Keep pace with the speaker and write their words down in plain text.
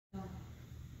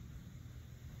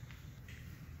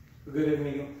Good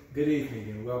evening,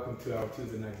 and welcome to our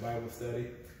Tuesday night Bible study.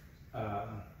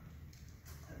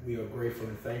 We are grateful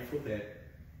and thankful that,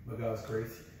 by God's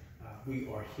grace, we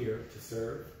are here to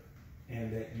serve,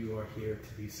 and that you are here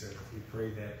to be served. We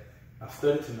pray that our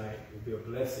study tonight will be a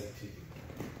blessing to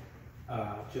you.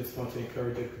 Just want to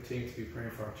encourage you to continue to be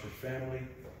praying for our church family.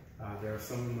 There are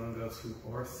some among us who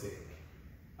are sick,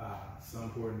 some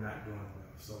who are not doing well.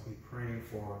 So be praying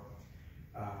for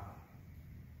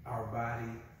our body,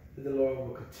 that the Lord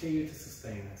will continue to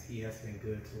sustain us. He has been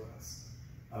good to us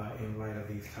in light of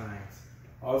these times.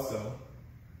 Also,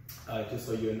 just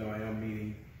so you know, I am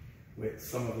meeting with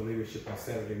some of the leadership on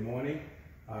Saturday morning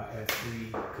as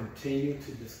we continue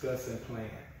to discuss and plan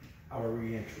our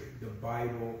reentry. The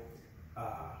Bible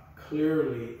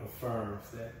clearly affirms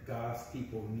that God's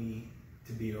people need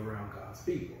to be around God's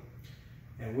people.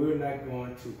 And we're not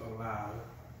going to allow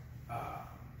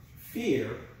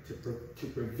fear to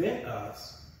prevent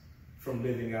us from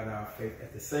living out our faith.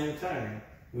 At the same time,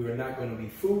 we are not going to be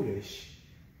foolish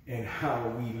in how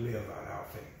we live out our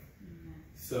faith.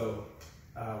 So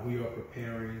we are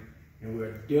preparing, and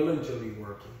we're diligently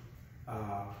working.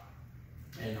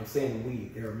 And I'm saying we,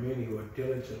 there are many who are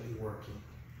diligently working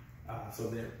so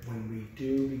that when we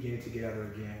do begin to gather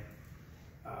again,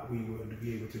 we will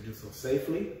be able to do so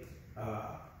safely,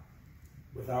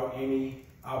 without any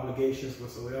obligations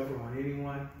whatsoever on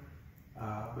anyone,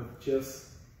 but just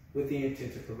with the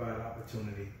intent to provide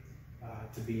opportunity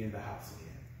to be in the house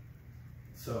again.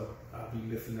 So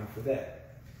be listening out for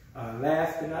that.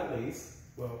 Last but not least,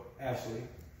 well, actually,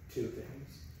 two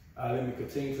things. Let me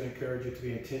continue to encourage you to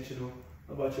be intentional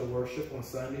about your worship on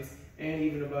Sundays and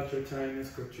even about your time in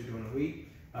Scripture during the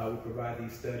week. We provide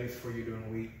these studies for you during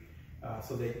the week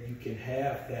so that you can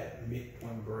have that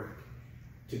midpoint break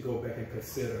to go back and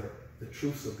consider the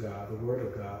truths of God, the Word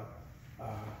of God,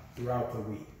 throughout the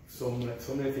week. So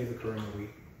many things occur in the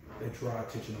week that draw our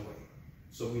attention away.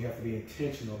 So we have to be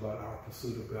intentional about our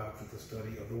pursuit of God through the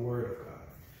study of the Word of God.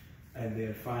 And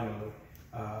then finally,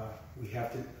 we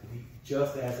have to be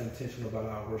just as intentional about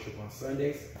our worship on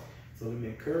Sundays. So let me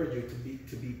encourage you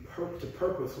to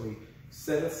purposely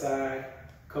set aside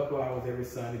a couple hours every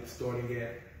Sunday, starting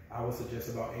at, I would suggest,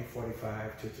 about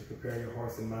 8:45 to prepare your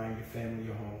hearts and mind, your family,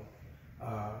 your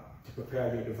home, to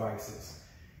prepare your devices,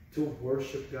 to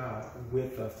worship God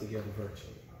with us together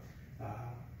virtually.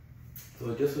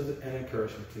 So just as an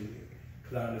encouragement to you,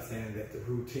 because I understand that the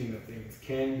routine of things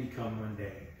can become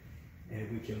mundane and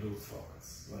we can lose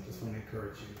focus. So I just want to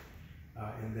encourage you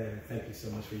in that, and thank you so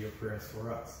much for your prayers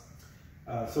for us.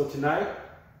 So tonight,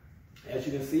 as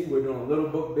you can see, we're doing a little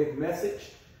book, big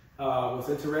message. What's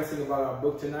interesting about our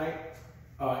book tonight,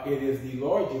 it is the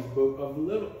largest book of the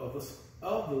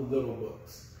little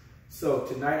books. So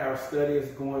tonight our study is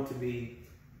going to be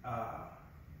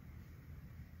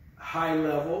high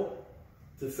level,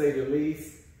 to say the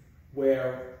least,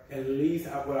 where at least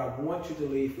what I want you to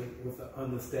leave with the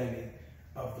understanding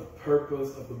of the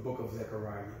purpose of the book of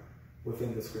Zechariah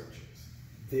within the Scriptures.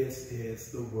 This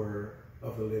is the Word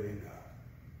of the living God.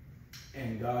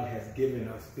 And God has given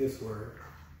us this Word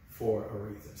for a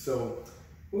reason. So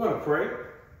we're going to pray,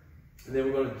 and then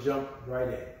we're going to jump right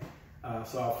in.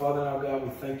 So our Father and our God, we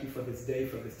thank you for this day,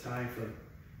 for this time, for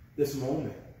this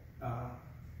moment.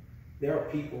 There are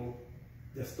people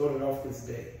that started off this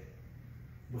day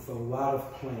with a lot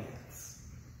of plans,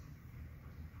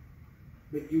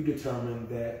 but you determined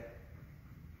that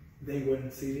they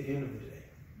wouldn't see the end of the day.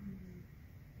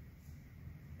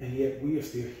 And yet we are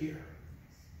still here.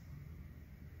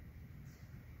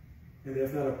 And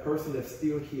there's not a person that's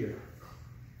still here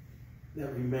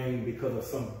that remained because of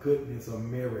some goodness or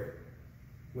merit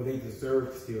where they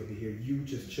deserve to still be here. You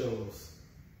just chose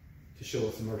to show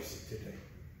us mercy today.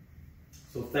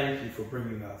 So thank you for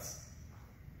bringing us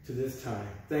to this time.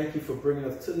 Thank you for bringing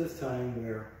us to this time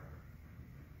where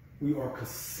we are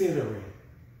considering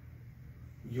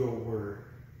your word,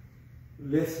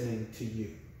 listening to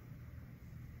you,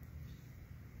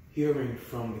 hearing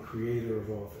from the creator of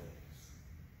all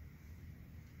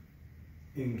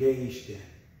things, engaged in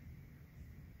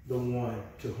the one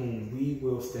to whom we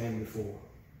will stand before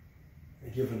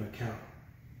and give an account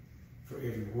for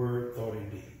every word, thought,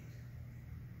 and deed.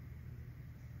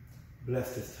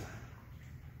 Bless this time.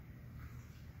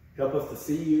 Help us to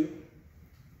see you,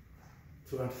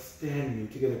 to understand you,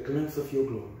 to get a glimpse of your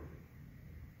glory,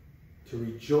 to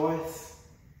rejoice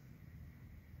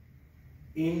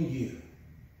in you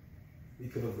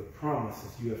because of the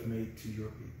promises you have made to your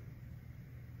people.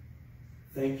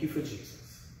 Thank you for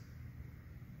Jesus.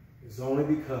 It's only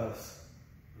because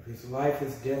of his life,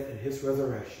 his death, and his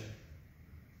resurrection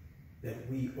that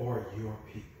we are your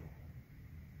people.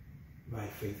 by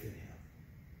faith in him.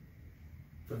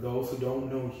 For those who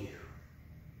don't know you,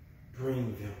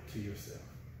 bring them to yourself.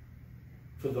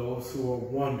 For those who are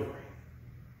wandering,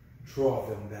 draw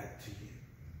them back to you.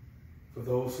 For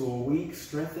those who are weak,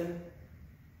 strengthen.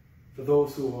 For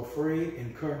those who are afraid,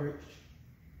 encourage.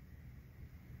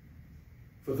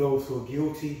 For those who are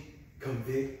guilty,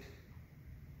 convict.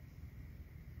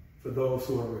 For those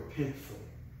who are repentful,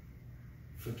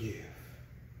 forgive.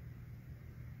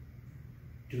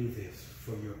 Do this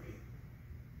for your people,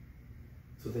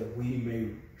 so that we may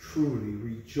truly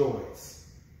rejoice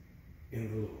in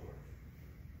the Lord.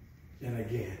 And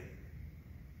again,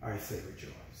 I say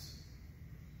rejoice.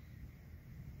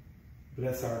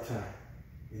 Bless our time.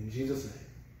 In Jesus'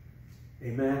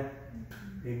 name. Amen.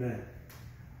 Amen.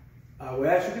 Well,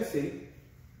 as you can see,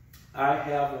 I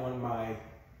have on my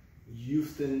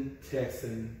Houston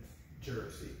Texans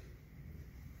jersey.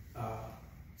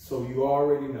 So you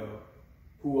already know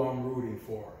who I'm rooting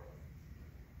for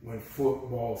when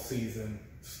football season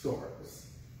starts.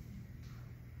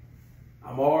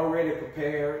 I'm already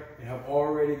prepared and have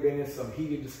already been in some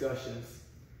heated discussions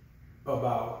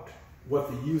about what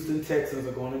the Houston Texans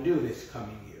are going to do this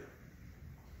coming year.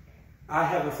 I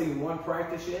haven't seen one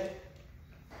practice yet.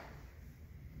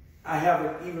 I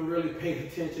haven't even really paid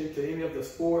attention to any of the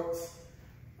sports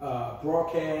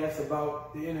broadcasts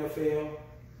about the NFL,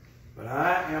 but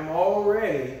I am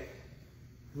already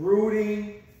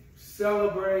rooting,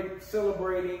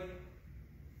 celebrating,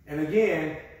 and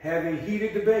again, having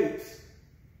heated debates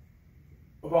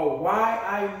about why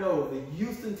I know the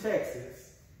Houston Texans,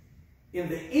 in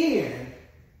the end,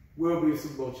 will be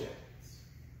Super Bowl champions.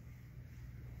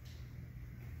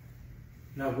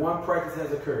 Now, one practice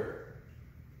has occurred,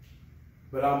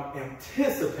 but I'm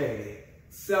anticipating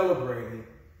celebrating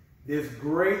this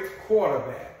great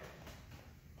quarterback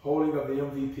holding up the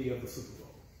MVP of the Super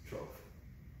Bowl trophy.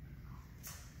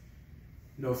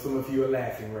 I know some of you are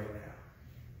laughing right now,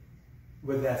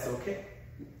 but that's okay.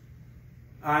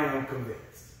 I am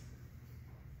convinced.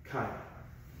 Kind of.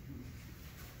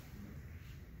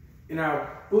 In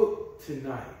our book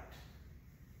tonight,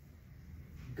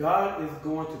 God is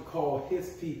going to call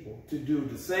his people to do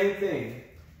the same thing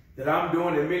that I'm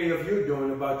doing and many of you are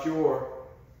doing about your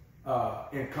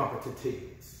incompetent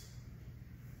teens.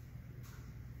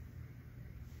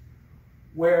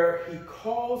 Where he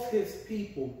calls his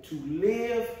people to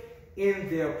live in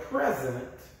their present,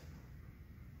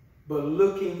 but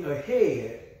looking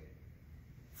ahead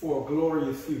for a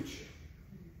glorious future.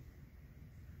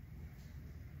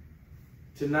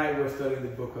 Tonight we're studying the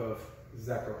book of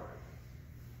Zechariah.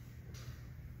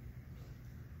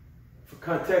 For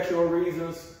contextual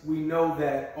reasons, we know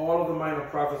that all of the minor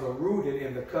prophets are rooted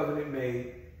in the covenant made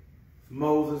with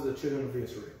Moses, the children of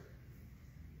Israel.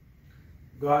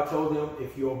 God told them,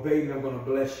 if you obey me, I'm going to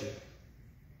bless you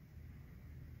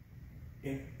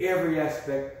in every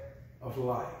aspect of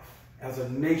life as a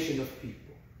nation of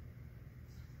people.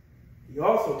 He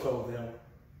also told them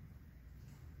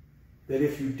that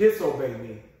if you disobey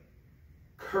me,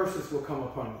 curses will come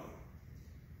upon you,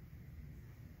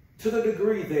 to the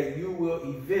degree that you will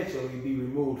eventually be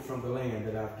removed from the land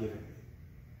that I've given you.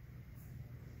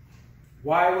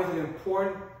 Why was it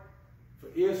important for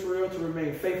Israel to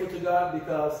remain faithful to God?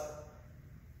 Because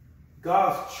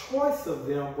God's choice of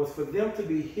them was for them to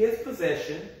be his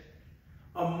possession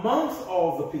amongst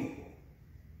all the people.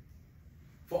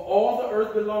 For all the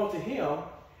earth belonged to him,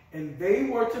 and they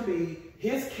were to be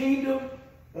his kingdom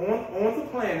on the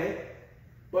planet,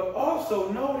 but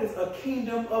also notice a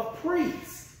kingdom of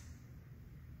priests.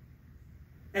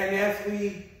 And as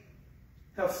we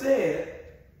have said,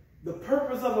 the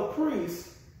purpose of a priest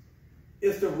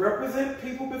is to represent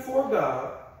people before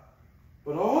God,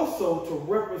 but also to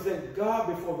represent God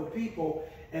before the people.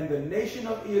 And the nation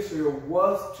of Israel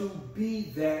was to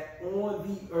be that on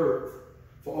the earth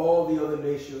for all the other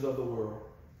nations of the world.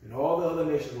 And all the other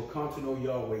nations will come to know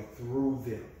Yahweh through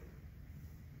them.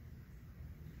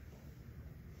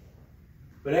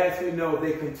 But as we know,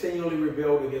 they continually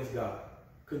rebelled against God.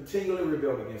 Continually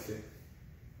rebelled against him.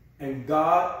 And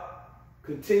God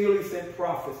continually sent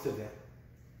prophets to them.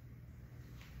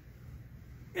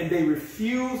 And they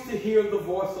refused to hear the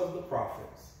voice of the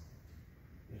prophets.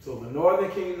 And so the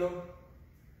northern kingdom,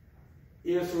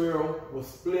 Israel, was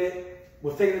split,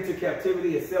 was taken into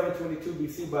captivity in 722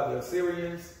 BC by the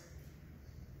Assyrians.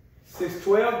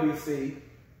 612 BC,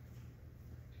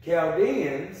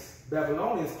 Chaldeans,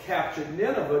 Babylonians, captured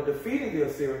Nineveh, defeating the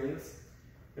Assyrians.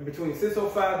 And between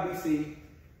 605 BC,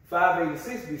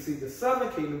 586 BC, the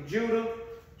southern kingdom, Judah,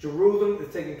 Jerusalem,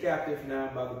 is taken captive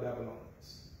now by the Babylonians.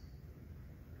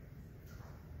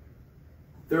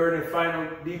 third and final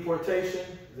deportation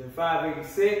is in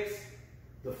 586.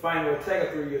 The final attack,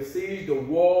 a 3-year siege. The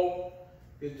wall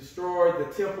is destroyed. The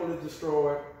temple is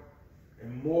destroyed.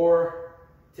 And more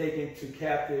taken into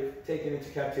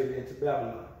captivity into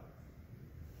Babylon.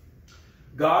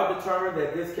 God determined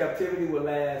that this captivity would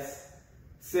last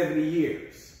 70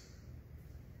 years.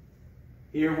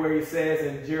 Here where he says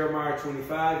in Jeremiah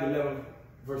 25,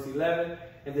 verse 11,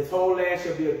 and this whole land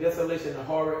shall be a desolation and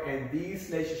horror, and these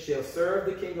nations shall serve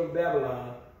the king of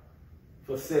Babylon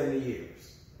for 70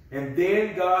 years. And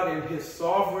then God in his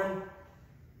sovereign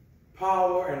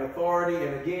power and authority,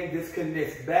 and again this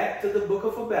connects back to the book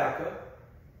of Habakkuk,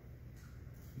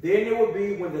 then it will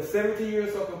be when the 70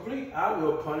 years are complete, I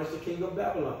will punish the king of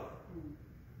Babylon.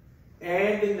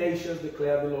 And the nations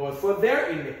declare the Lord for their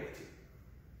iniquity,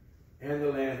 and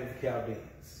the land of the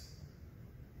Chaldeans.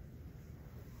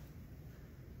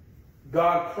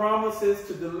 God promises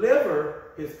to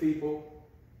deliver his people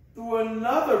through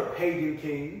another pagan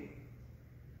king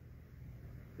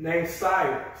named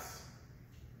Cyrus.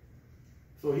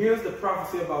 So here's the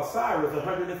prophecy about Cyrus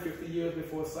 150 years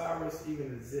before Cyrus even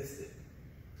existed.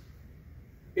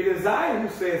 It is I who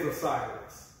says of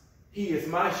Cyrus, he is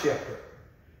my shepherd,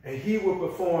 and he will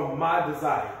perform my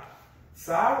desire.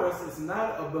 Cyrus is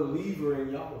not a believer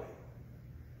in Yahweh.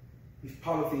 He's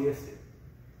polytheistic.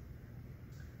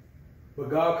 But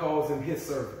God calls him his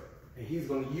servant, and he's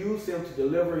going to use him to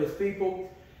deliver his people.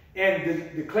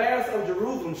 And declares of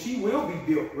Jerusalem, she will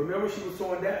be built. Remember, she was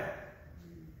torn down.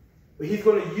 But he's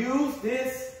going to use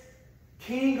this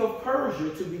king of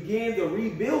Persia to begin the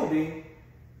rebuilding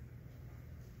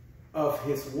of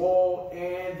his wall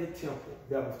and the temple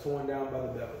that was torn down by the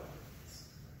Babylonians.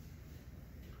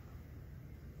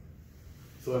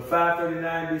 So in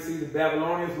 539 BC, the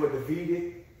Babylonians were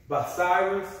defeated by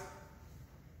Cyrus,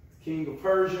 king of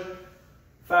Persia.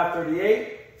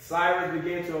 538, Cyrus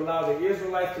began to allow the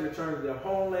Israelites to return to their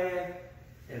homeland,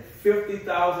 and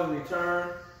 50,000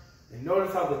 returned. And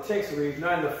notice how the text reads,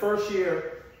 now in the first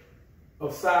year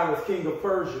of Cyrus, king of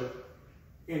Persia,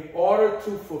 in order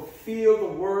to fulfill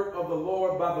the word of the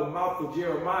Lord by the mouth of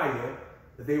Jeremiah,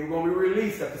 that they were going to be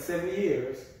released after 70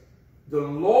 years, the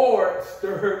Lord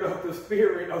stirred up the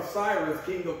spirit of Cyrus,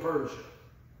 king of Persia.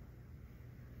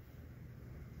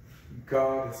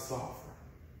 God is sovereign.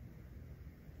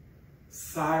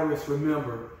 Cyrus,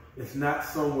 remember, is not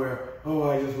somewhere, oh,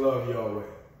 I just love Yahweh.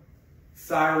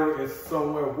 Cyrus is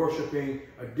somewhere worshiping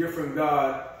a different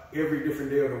God every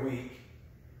different day of the week.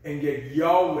 And yet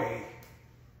Yahweh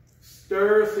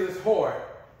stirs his heart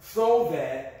so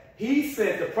that he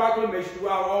sent the proclamation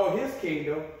throughout all his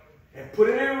kingdom and put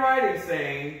it in writing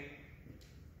saying,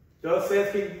 thus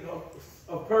says King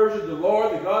of Persia, the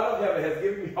Lord, the God of heaven, has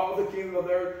given me all the kingdom of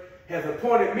the earth, has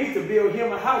appointed me to build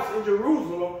him a house in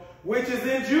Jerusalem, which is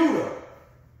in Judah.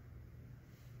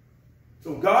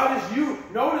 So God is you.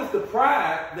 Notice the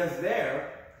pride that's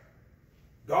there.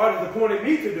 God has appointed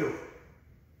me to do it.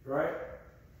 Right?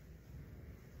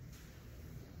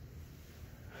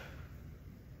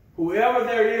 Whoever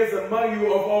there is among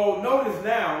you of all, notice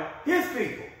now, his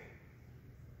people.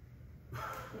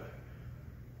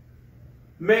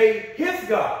 May his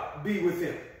God be with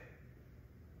him.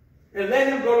 And let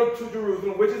him go to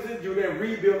Jerusalem, which is in Judah, and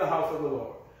rebuild the house of the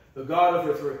Lord. The God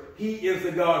of Israel. He is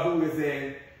the God who is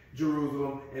in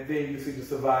Jerusalem. And then you see the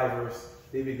survivors.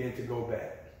 They begin to go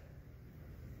back.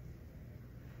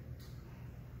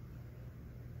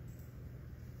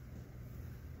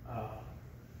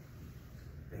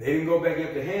 And they didn't go back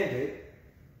empty-handed.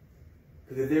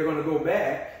 Because if they're going to go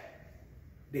back,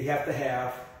 they have to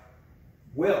have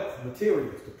wealth,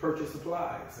 materials, to purchase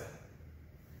supplies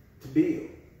and to build.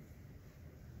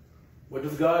 What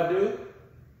does God do?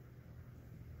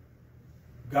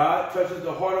 God touches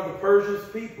the heart of the Persian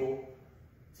people.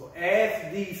 So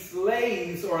as these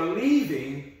slaves are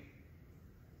leaving,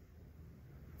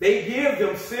 they give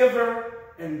them silver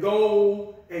and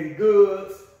gold and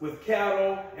goods with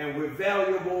cattle and with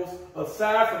valuables,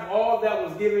 aside from all that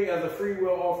was given as a free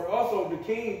will offering. Also, the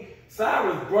king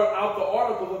Cyrus brought out the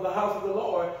articles of the house of the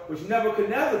Lord, which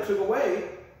Nebuchadnezzar took away,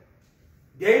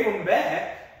 gave them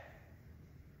back.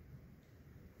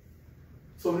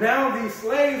 So now these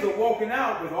slaves are walking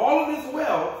out with all of this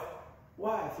wealth.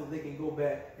 Why? So they can go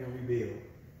back and rebuild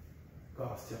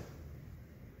God's temple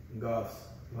and God's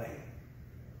land,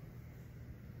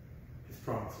 his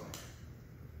promised land.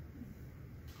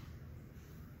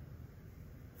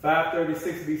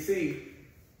 536 BC,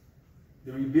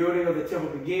 the rebuilding of the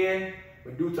temple began,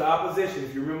 but due to opposition,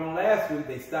 if you remember last week,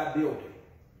 they stopped building.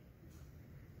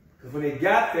 Because when they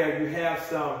got there, you have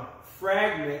some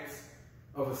fragments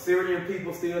of Assyrian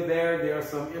people still there. There are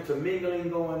some intermingling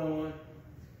going on.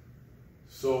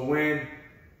 So when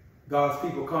God's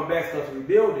people come back, start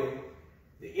rebuilding,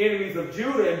 the enemies of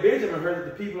Judah and Benjamin heard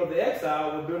that the people of the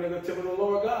exile were building a temple of the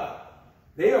Lord God.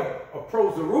 They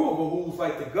approached Zerubbabel, who's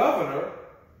like the governor,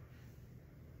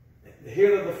 the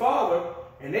head of the father,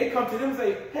 and they come to them and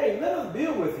say, hey, let us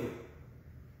build with you.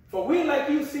 For we, like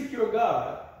you, seek your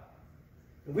God.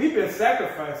 And we've been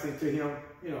sacrificing to him,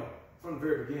 from the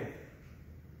very beginning.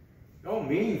 Don't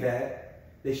mean that.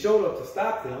 They showed up to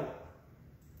stop them.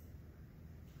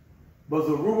 But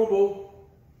Zerubbabel,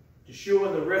 Joshua,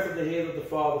 and the rest of the heads of the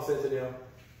father said to them,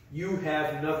 you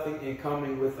have nothing in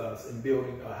common with us in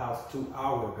building a house to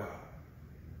our God.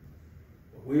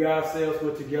 We ourselves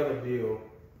will together build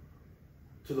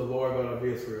to the Lord God of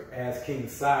Israel, as King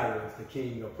Cyrus, the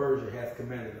king of Persia, has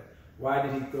commanded him. Why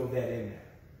did he throw that in there?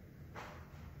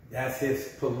 That's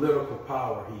his political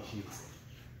power he's using.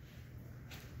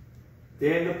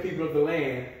 Then the people of the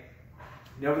land,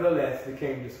 nevertheless,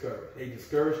 became discouraged. They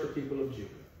discouraged the people of Judah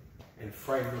and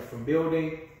frightened them from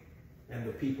building, and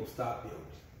the people stopped building.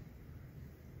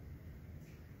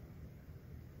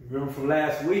 Remember from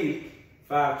last week,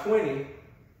 520,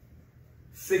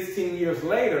 16 years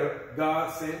later,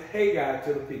 God sent Haggai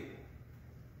to the people.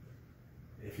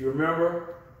 If you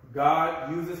remember,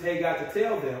 God uses Haggai to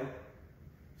tell them,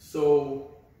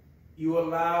 so you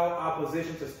allow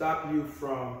opposition to stop you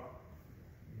from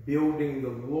building the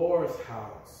Lord's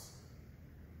house,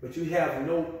 but you have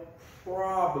no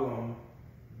problem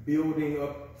building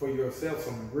up for yourself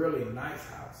some really nice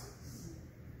houses.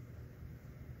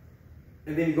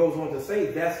 And then he goes on to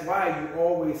say, that's why you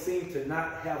always seem to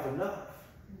not have enough.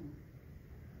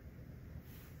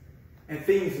 And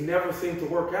things never seem to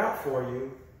work out for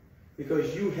you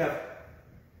because you have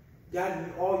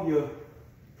gotten all your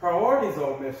priorities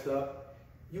all messed up.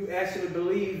 You actually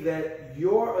believe that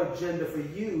your agenda for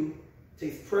you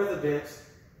takes precedence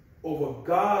over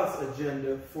God's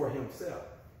agenda for himself.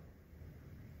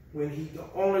 When the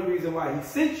only reason why he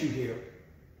sent you here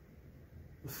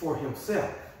was for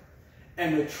himself.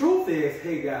 And the truth is,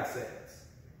 Haggai says,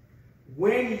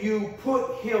 when you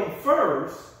put him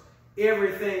first,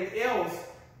 everything else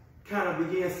kind of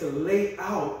begins to lay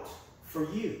out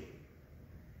for you.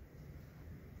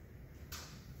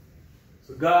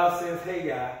 So God sends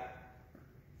Haggai,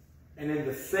 and in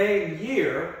the same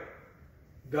year,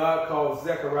 God calls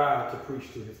Zechariah to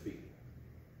preach to his people.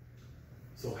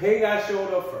 So Haggai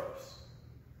showed up first.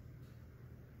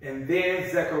 And then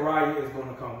Zechariah is going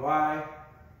to come. Why?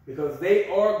 Because they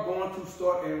are going to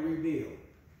start and rebuild.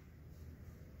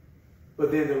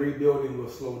 But then the rebuilding will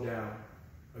slow down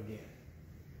again.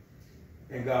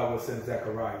 And God will send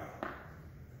Zechariah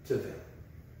to them.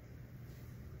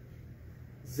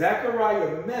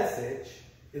 Zechariah's message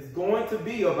is going to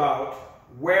be about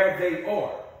where they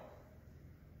are.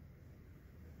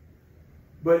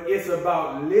 But it's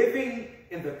about living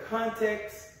in the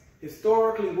context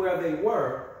historically where they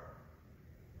were,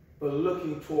 but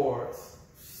looking for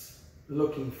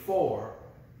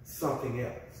something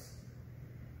else.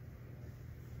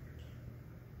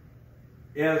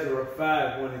 Ezra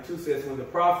 5:1-2 says, when the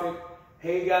prophet,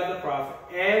 Haggai the prophet,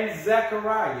 and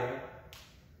Zechariah,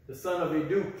 the son of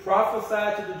Iddo,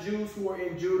 prophesied to the Jews who were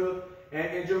in Judah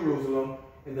and in Jerusalem,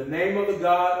 in the name of the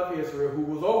God of Israel, who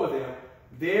was over them,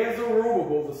 then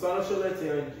Zerubbabel, the son of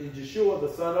Shealtiel, and Joshua,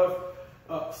 the son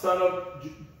of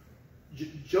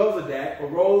Jozadak,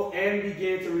 arose and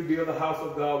began to rebuild the house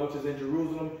of God, which is in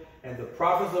Jerusalem, and the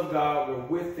prophets of God were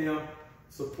with them,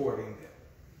 supporting them.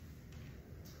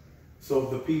 So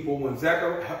the people, when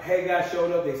Haggai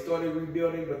showed up, they started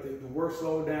rebuilding, but the work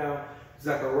slowed down.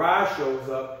 Zechariah shows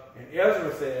up, and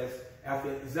Ezra says,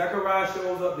 after Zechariah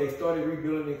shows up, they started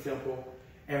rebuilding the temple,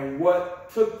 and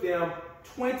what took them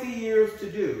 20 years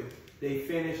to do, they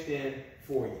finished in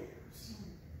 4 years.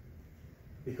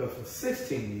 Because for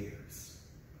 16 years,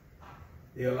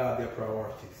 they allowed their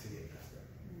priorities to get messed up.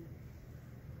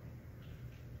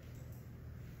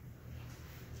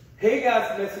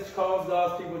 Haggai's message caused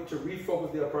God's people to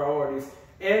refocus their priorities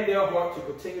and their heart to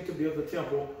continue to build the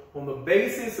temple on the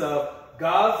basis of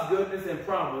God's goodness and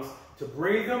promise to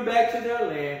bring them back to their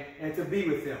land and to be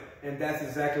with them. And that's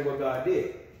exactly what God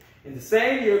did. In the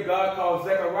same year, God called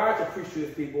Zechariah to preach to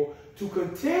his people to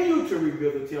continue to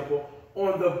rebuild the temple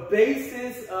on the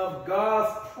basis of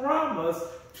God's promise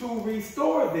to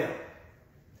restore them,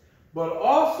 but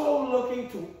also looking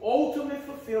to ultimate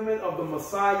fulfillment of the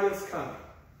Messiah's coming.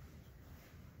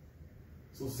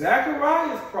 So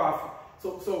Zechariah's prophet,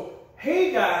 so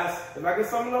Haggai's, if I can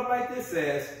sum it up like this,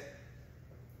 says,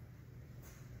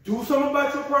 do something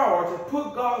about your priorities,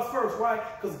 put God first. Why?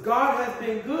 Because God has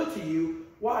been good to you.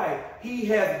 Why? He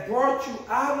has brought you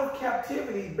out of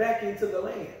captivity back into the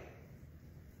land.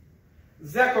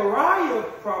 Zechariah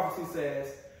prophecy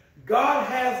says, God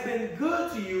has been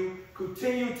good to you.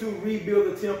 Continue to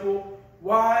rebuild the temple.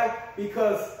 Why?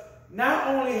 Because not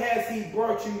only has he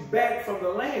brought you back from the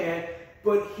land,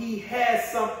 but he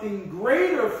has something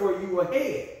greater for you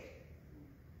ahead.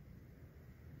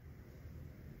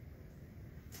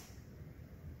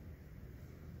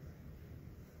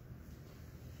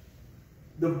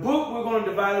 The book we're going to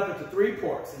divide up into 3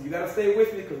 parts. And you got to stay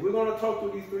with me because we're going to talk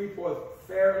through these 3 parts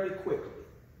fairly quickly.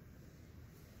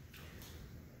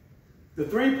 The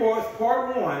 3 parts,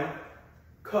 part 1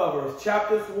 covers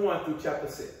chapters 1 through chapter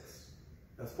 6.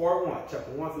 That's part 1,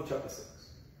 chapter 1 through chapter 6.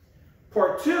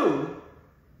 Part 2,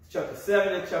 chapter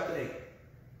 7 and chapter 8.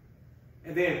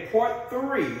 And then part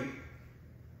 3,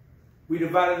 we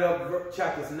divided up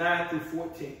chapters 9 through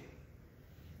 14.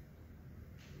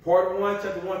 Part 1,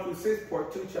 chapter 1 through 6,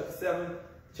 part 2, chapter 7,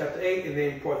 chapter 8, and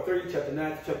then part 3, chapter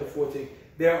 9 to chapter 14.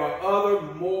 There are other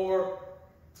more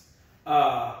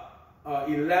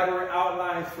elaborate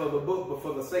outlines for the book, but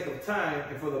for the sake of time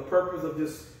and for the purpose of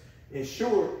just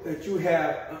ensure that you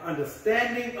have an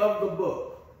understanding of the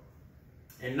book,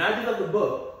 and not just of the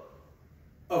book,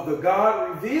 of the God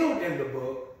revealed in the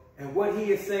book and what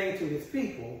he is saying to his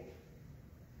people,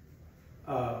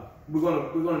 we're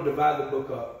going to divide the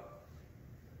book up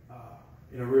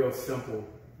in a real simple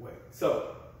way.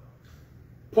 So,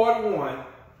 part 1,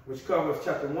 which covers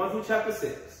chapter 1 through chapter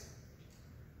 6,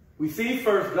 we see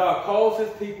first God calls his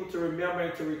people to remember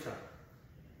and to return.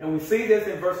 And we see this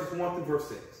in verses 1 through verse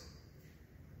 6.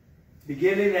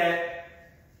 Beginning at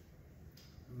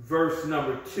verse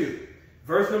number 2.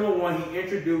 Verse number 1, he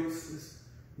introduces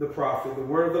the prophet. The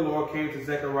word of the Lord came to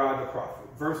Zechariah the prophet.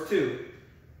 Verse 2,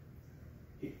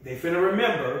 they finna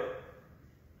remember,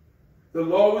 the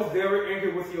Lord was very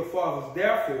angry with your fathers.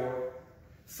 Therefore,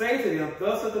 say to them,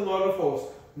 thus says the Lord of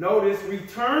hosts. Notice,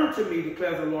 return to me,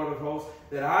 declares the Lord of hosts,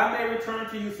 that I may return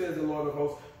to you, says the Lord of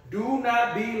hosts. Do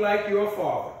not be like your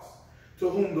fathers, to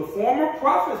whom the former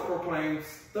prophets proclaimed,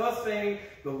 thus saying,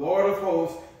 the Lord of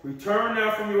hosts, return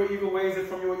now from your evil ways and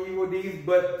from your evil deeds.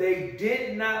 But they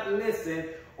did not listen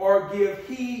or give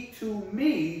heed to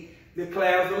me,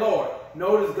 declares the Lord.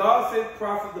 Notice God sent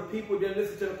prophets, the people didn't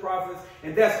listen to the prophets,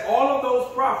 and that's all of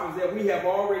those prophets that we have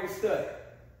already studied,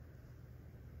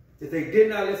 that they did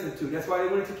not listen to. That's why they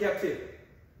went into captivity.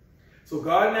 So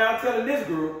God now telling this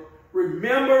group,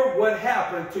 remember what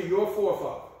happened to your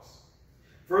forefathers.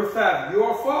 Verse 5,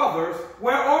 your fathers,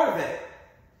 where are they?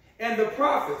 And the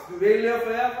prophets, do they live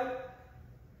forever?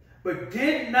 But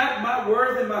did not my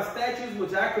words and my statutes,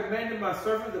 which I commanded my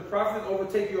servants, the prophets,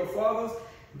 overtake your fathers?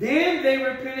 Then they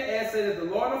repented and said that the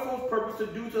Lord of hosts purposed to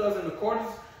do to us in accordance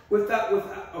with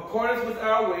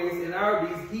our ways and our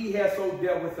deeds, he has so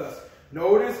dealt with us.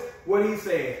 Notice what he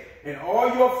says. And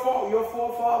all your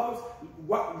forefathers,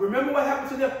 remember what happened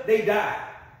to them? They died.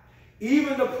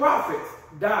 Even the prophets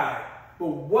died. But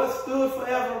what stood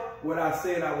forever? What I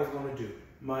said I was going to do.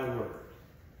 My word.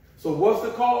 So what's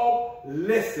the call?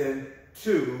 Listen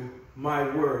to my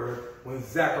word when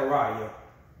Zechariah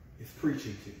is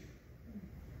preaching to you.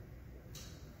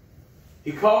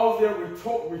 He calls them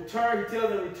return. He tells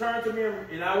them, return to me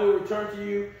and I will return to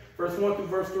you. Verse 1 through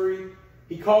verse 3.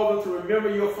 He called them to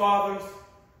remember your fathers,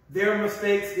 their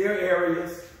mistakes, their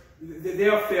areas,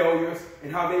 their failures,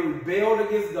 and how they rebelled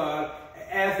against God.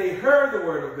 As they heard the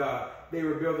word of God, they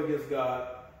rebelled against God.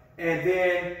 And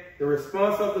then the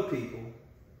response of the people,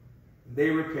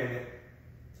 they repented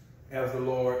as the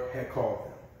Lord had called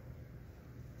them.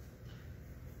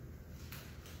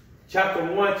 Chapter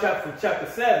 1, from chapter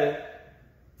 7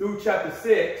 through chapter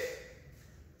 6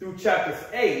 through chapters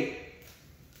 8,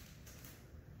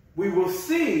 we will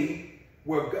see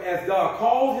where as God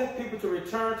calls his people to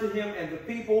return to him, and the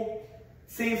people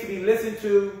seems to be listening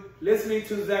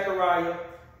to Zechariah.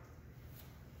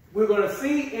 We're going to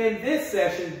see in this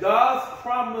session God's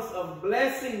promise of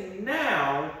blessing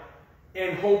now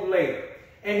and hope later.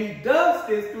 And he does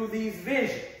this through these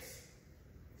visions.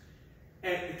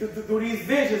 And through these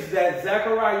visions that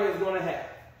Zechariah is going to have.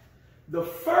 The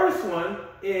first one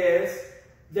is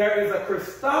there is a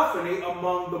Christophany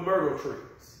among the myrtle trees.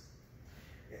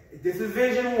 This is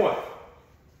vision 1.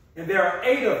 And there are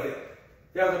 8 of them.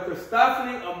 There's a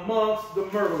Christophany amongst the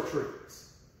myrtle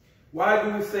trees. Why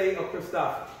do we say a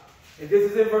Christophany? And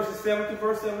this is in verses 7 to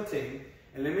verse 17.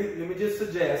 And let me just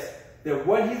suggest that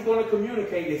what he's going to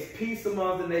communicate is peace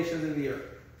among the nations in the earth.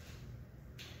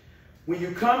 When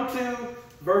you come to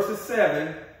verses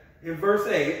 7 and verse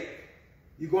 8,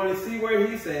 you're going to see where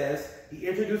he says, he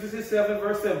introduces himself in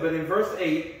verse 7, but in verse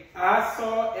 8, I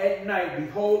saw at night,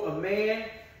 behold, a man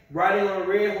riding on a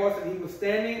red horse, and he was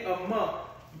standing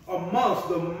amongst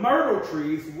the myrtle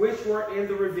trees which were in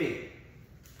the ravine.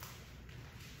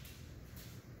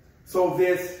 So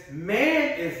this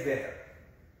man is there,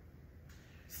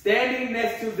 standing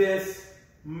next to this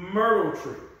myrtle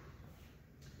tree.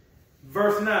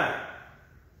 Verse 9.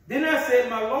 Then I said,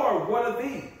 my Lord, what are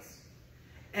these?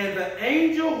 And the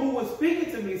angel who was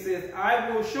speaking to me says, I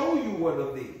will show you what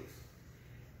are these.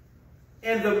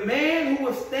 And the man who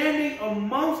was standing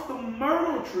amongst the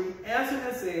myrtle tree answered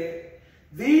and said,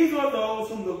 these are those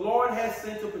whom the Lord has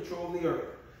sent to patrol the earth.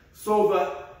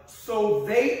 So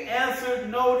they answered,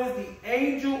 notice, the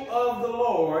angel of the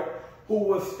Lord who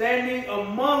was standing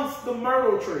amongst the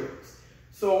myrtle trees.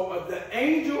 So the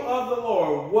angel of the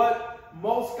Lord, what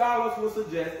most scholars will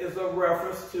suggest is a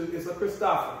reference to, it's a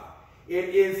Christophany.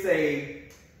 It is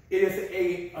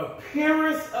a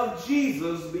appearance of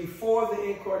Jesus before the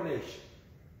incarnation.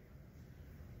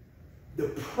 The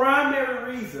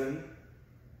primary reason,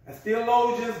 as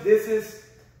theologians, this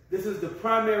is the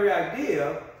primary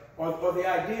idea, or the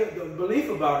idea, the belief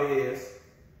about it is,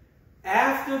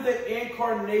 after the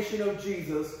incarnation of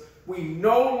Jesus, we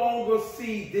no longer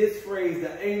see this phrase,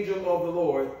 the angel of the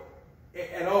Lord,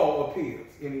 at all appears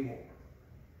anymore.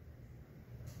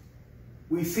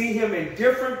 We see him in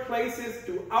different places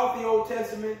throughout the Old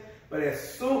Testament, but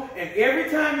and every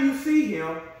time you see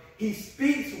him, he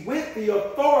speaks with the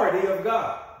authority of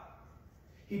God.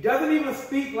 He doesn't even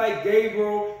speak like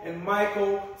Gabriel and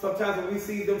Michael. Sometimes when we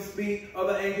see them speak,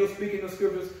 other angels speak in the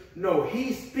scriptures. No,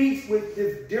 he speaks with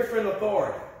this different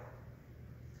authority.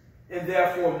 And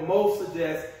therefore, most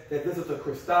suggest that this is a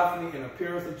Christophany, an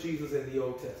appearance of Jesus in the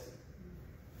Old Testament.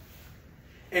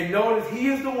 And notice, he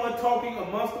is the one talking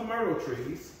amongst the myrtle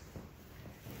trees.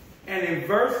 And in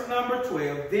verse number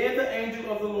 12, then the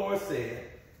angel of the Lord said,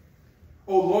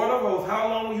 O Lord of hosts, how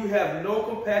long will you have no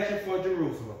compassion for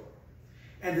Jerusalem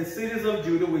and the cities of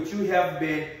Judah, which you have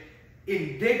been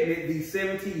indignant these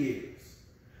 70 years?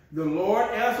 The Lord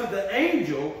answered the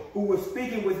angel who was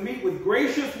speaking with me with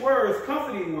gracious words,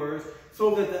 comforting words,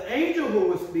 so that the angel who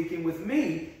was speaking with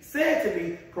me said to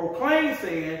me, proclaim,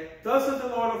 saying, thus says the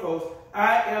Lord of hosts,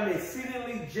 I am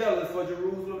exceedingly jealous for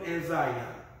Jerusalem and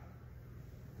Zion.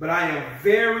 But I am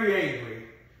very angry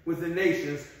with the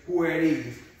nations who are at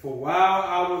ease. For while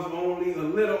I was only a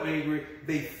little angry,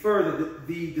 they furthered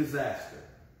the disaster.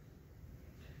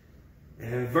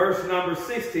 And in verse number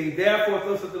 16, therefore,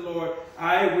 thus says the Lord,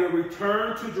 I will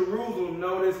return to Jerusalem,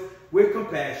 notice, with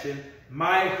compassion.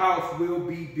 My house will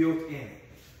be built in it.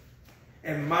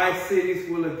 And my cities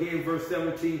will again, verse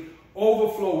 17,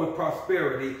 overflow with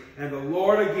prosperity. And the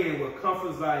Lord again will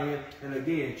comfort Zion and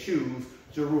again choose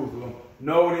Jerusalem.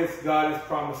 Notice God is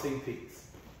promising peace.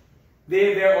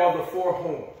 Then there are the four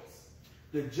horns,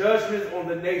 the judgment on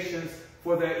the nations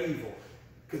for their evil.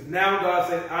 Because now God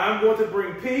said, I'm going to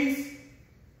bring peace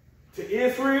to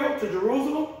Israel, to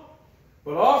Jerusalem,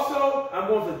 but also I'm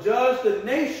going to judge the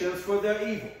nations for their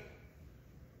evil.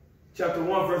 Chapter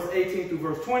 1, verse 18 through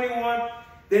verse 21.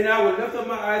 Then I would lift up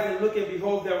my eyes and look, and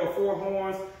behold, there were four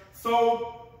horns.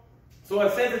 So I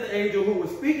said to the angel who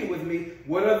was speaking with me,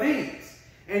 what are these?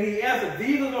 And he answered,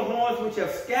 these are the horns which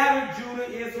have scattered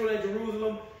Judah, Israel, and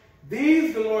Jerusalem.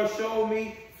 These the Lord showed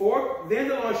me then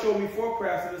the Lord showed me four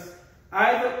craftsmen.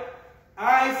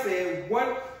 I said,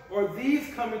 what are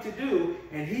these coming to do?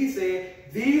 And he said,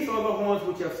 these are the horns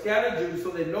which have scattered Judah, so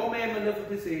that no man may lift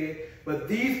up his head. But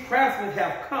these craftsmen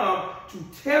have come to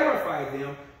terrify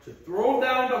them, to throw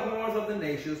down the horns of the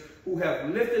nations who have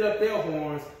lifted up their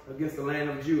horns against the land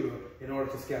of Judah in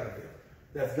order to scatter them.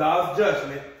 That's God's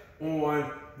judgment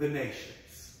on the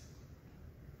nations.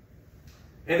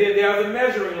 And then there are the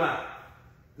measuring line,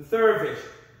 the third vision,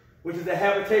 which is the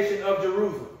habitation of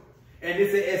Jerusalem. And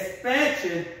it's the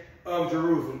expansion of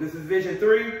Jerusalem. This is vision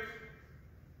 3.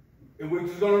 And we're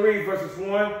just going to read verses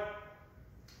 1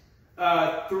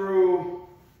 through,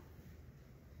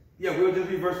 we'll just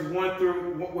read verses 1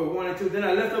 through 1 and 2. Then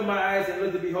I lifted up my eyes and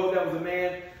looked, and behold, there was a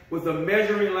man with a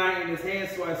measuring line in his hand.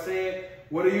 So I said,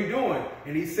 what are you doing?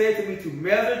 And he said to me, to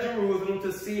measure Jerusalem,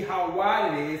 to see how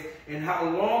wide it is and how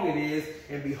long it is.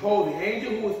 And behold, the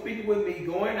angel who was speaking with me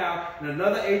going out, and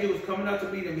another angel was coming out to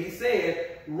meet him. He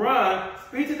said, run,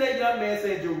 speak to that young man,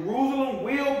 saying, Jerusalem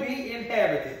will be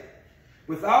inhabited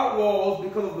without walls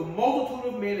because of the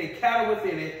multitude of men and cattle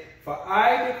within it. For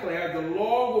I declare the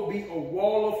Lord will be a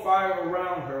wall of fire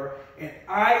around her, and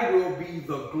I will be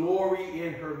the glory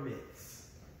in her midst.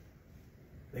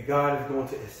 That God is going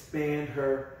to expand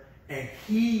her, and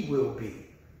he will be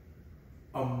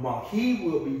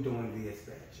doing the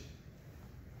expansion.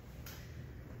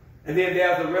 And then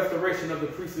there's the restoration of the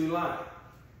priestly line.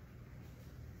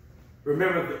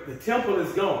 Remember, the temple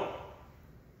is gone.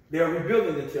 They're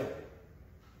rebuilding the temple.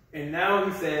 And now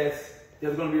he says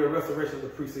there's going to be a restoration of the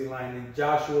priestly line in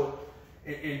Joshua,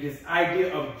 and this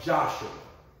idea of Joshua.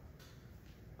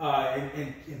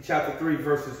 In chapter 3,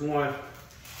 verses 1.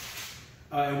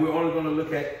 And we're only going to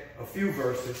look at a few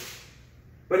verses.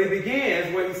 But it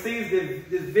begins where he sees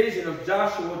this vision of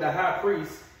Joshua, the high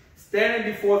priest,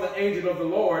 standing before the angel of the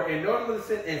Lord. And notice what it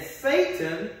says, and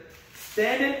Satan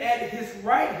standing at his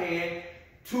right hand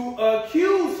to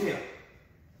accuse him.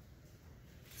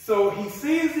 So he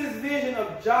sees this vision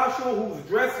of Joshua, who's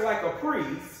dressed like a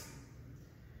priest,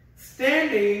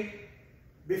 standing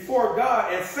before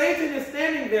God. And Satan is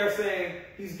standing there saying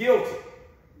he's guilty.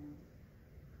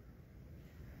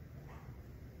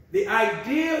 The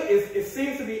idea is, it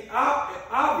seems to be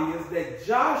obvious that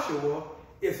Joshua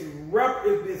is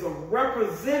a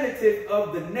representative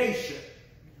of the nation.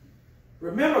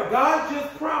 Remember, God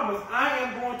just promised, I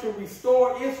am going to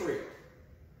restore Israel.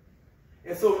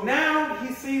 And so now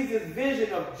he sees this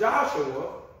vision of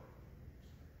Joshua,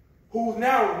 who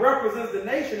now represents the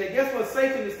nation. And guess what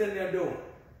Satan is standing there doing?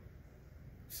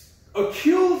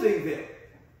 Accusing them.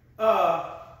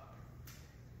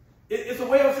 It's a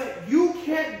way of saying, you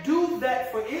can't do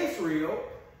that for Israel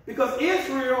because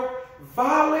Israel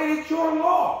violated your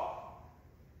law.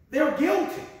 They're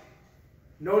guilty.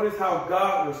 Notice how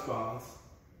God responds.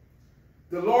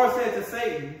 The Lord said to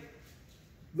Satan,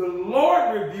 the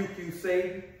Lord rebuke you,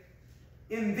 Satan.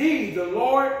 Indeed, the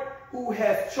Lord who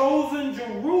has chosen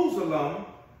Jerusalem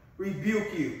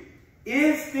rebuke you.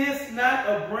 Is this not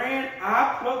a brand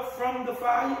I plucked from the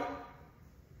fire?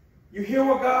 You hear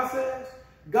what God says?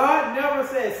 God never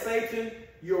says, Satan,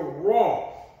 you're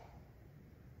wrong.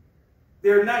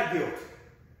 They're not guilty.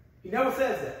 He never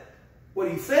says that.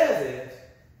 What he says is,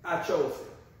 I chose him.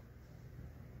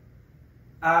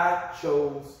 I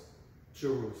chose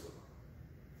Jerusalem.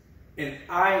 And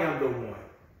I am the one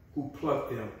who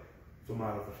plucked them from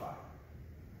out of the fire.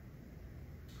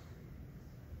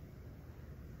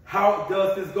 How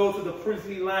does this go to the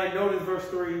priestly line? Notice verse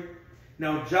 3.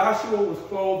 Now Joshua was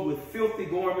clothed with filthy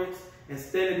garments and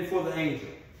standing before the angel.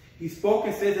 He spoke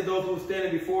and said to those who were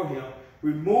standing before him,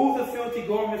 remove the filthy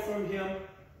garment from him.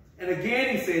 And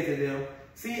again he said to them,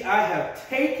 see, I have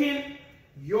taken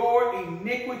your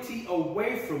iniquity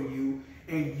away from you,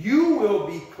 and you will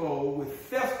be clothed with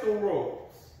festal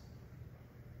robes.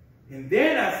 And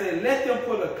then I said, let them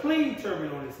put a clean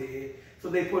turban on his head. So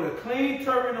they put a clean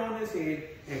turban on his head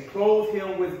and clothed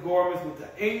him with garments with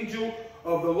the angel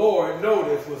of the Lord,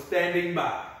 notice, was standing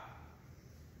by.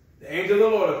 The angel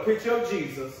of the Lord, a picture of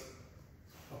Jesus,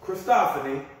 a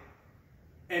Christophany.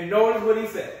 And notice what he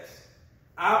says.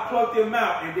 I plucked him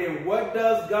out. And then what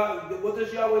does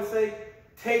Yahweh say?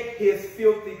 Take his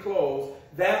filthy clothes,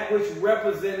 that which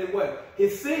represented what?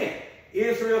 His sin.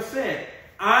 Israel's sin.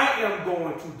 I am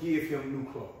going to give him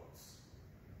new clothes.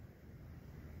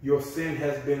 Your sin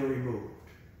has been removed.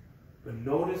 But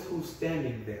notice who's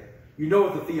standing there. You know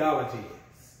what the theology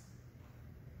is.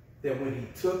 That when he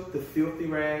took the filthy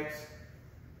rags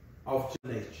off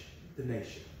the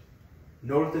nation.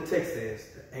 Notice the text says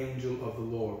the angel of the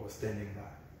Lord was standing by.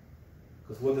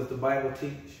 Because what does the Bible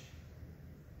teach?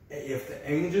 If the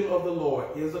angel of the Lord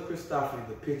is a Christophany,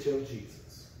 the picture of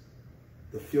Jesus,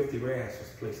 the filthy rags was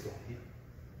placed on him.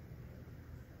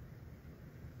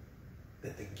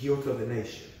 That the guilt of the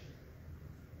nation,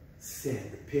 sin,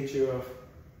 the picture of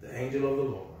the angel of the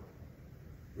Lord,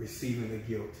 receiving the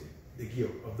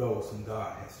guilt of those whom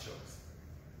God has chosen.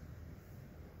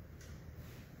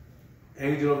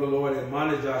 Angel of the Lord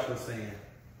admonished Joshua, saying,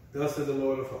 thus says the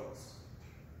Lord of hosts,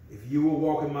 if you will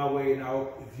walk in my way, and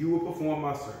if you will perform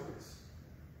my service,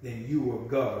 then you will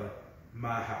govern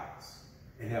my house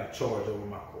and have charge over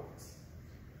my courts.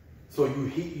 So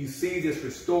you see this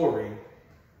restoring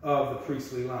of the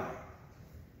priestly line.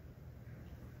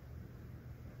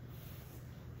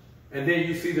 And then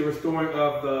you see the restoring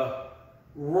of the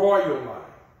royal line.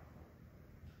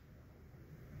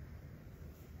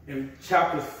 In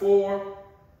chapters 4,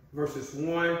 verses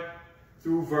 1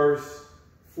 through verse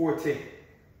 14.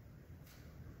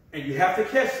 And you have to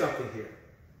catch something here.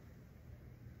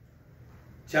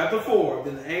 Chapter 4,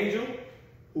 then the angel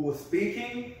who was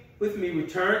speaking with me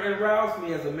returned and roused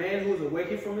me as a man who is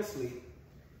awakened from his sleep.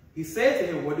 He said to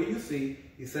him, what do you see?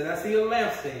 He said, I see a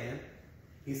lampstand.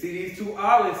 You see these two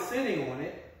olives sitting on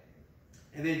it.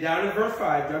 And then down in verse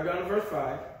 5, drop down to verse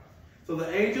 5. So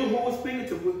the angel who was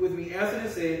speaking with me answered and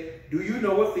said, do you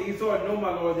know what these are? No,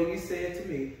 my Lord. Then he said to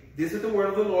me, this is the word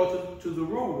of the Lord to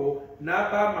Zerubbabel,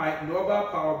 not by might nor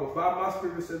by power, but by my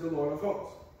spirit, says the Lord of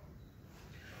hosts.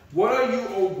 What are you,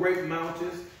 O great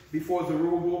mountains? before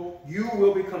Zerubbabel, you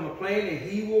will become a plain, and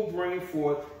he will bring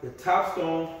forth the top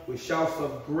stone with shouts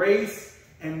of grace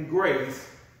and grace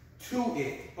to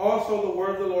it. Also the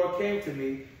word of the Lord came to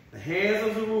me. The hands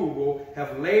of Zerubbabel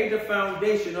have laid the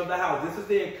foundation of the house. This is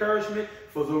the encouragement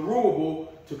for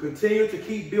Zerubbabel to continue to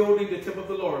keep building the temple of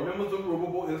the Lord. Remember,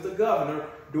 Zerubbabel is the governor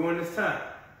during this time.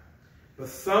 But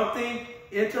something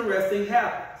interesting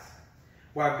happens.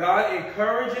 While God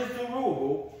encourages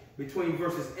Zerubbabel between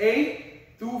verses 8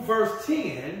 through verse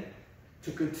 10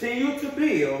 to continue to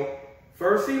build,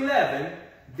 verse 11,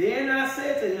 then I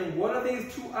said to him, what are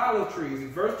these 2 olive trees?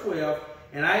 In verse 12,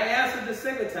 and I answered the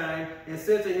second time and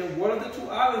said to him, what are the 2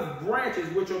 olive branches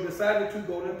which are beside the 2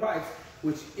 golden pipes,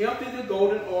 which empty the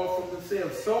golden oil from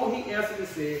themselves? So he answered and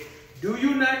said, do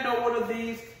you not know what are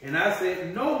these? And I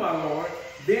said, no, my Lord.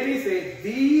 Then he said,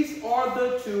 these are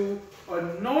the 2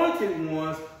 anointed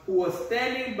ones who are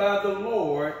standing by the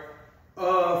Lord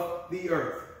of the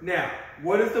earth. Now,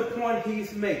 what is the point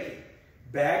he's making?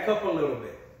 Back up a little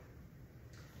bit.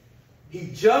 He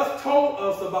just told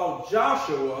us about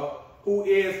Joshua, who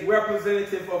is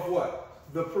representative of what?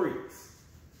 The priest.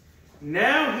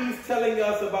 Now he's telling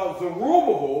us about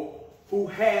Zerubbabel, who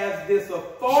has this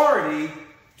authority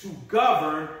to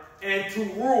govern and to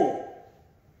rule.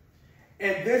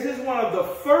 And this is one of the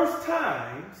first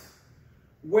times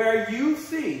where you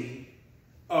see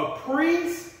a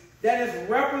priest that is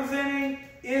representing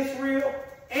Israel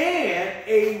and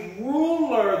a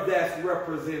ruler that's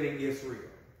representing Israel.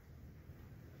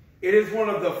 It is one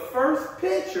of the first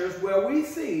pictures where we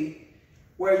see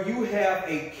where you have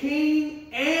a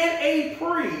king and a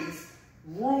priest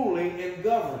ruling and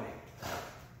governing.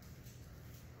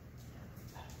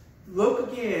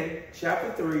 Look again,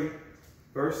 chapter 3,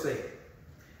 verse 8.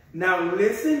 Now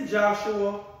listen,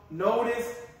 Joshua,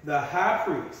 notice the high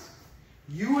priest.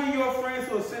 You and your friends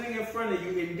who are sitting in front of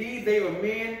you, indeed they are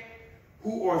men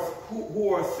who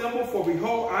are assembled, for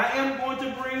behold, I am going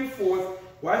to bring forth,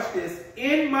 watch this,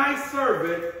 in my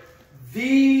servant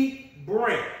the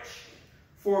branch.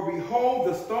 For behold,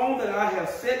 the stone that I have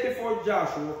set before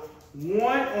Joshua,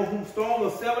 one on whom stone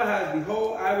of 7 heights,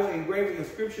 behold, I will engrave an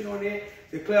inscription on it,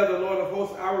 declares the Lord of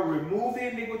hosts, I will remove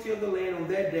the iniquity of the land on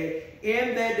that day.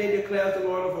 In that day, declares the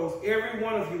Lord of hosts, every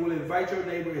one of you will invite your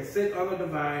neighbor and sit under the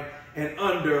vine and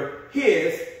under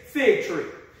his fig tree.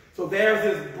 So there's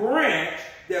this branch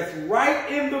that's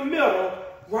right in the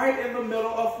middle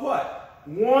of what?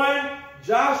 One,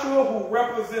 Joshua, who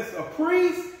represents a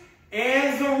priest,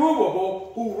 and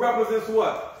Zerubbabel, who represents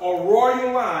what? A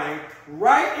royal line.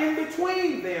 Right in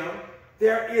between them,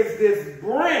 there is this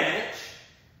branch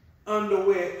under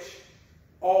which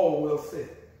all will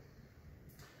sit.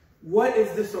 What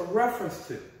is this a reference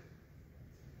to?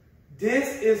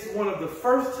 This is one of the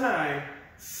first time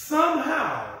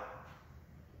somehow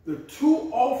the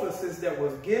 2 offices that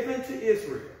was given to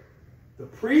Israel, the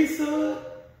priesthood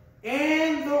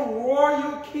and the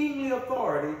royal kingly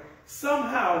authority,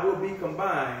 somehow will be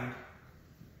combined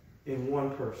in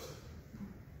one person.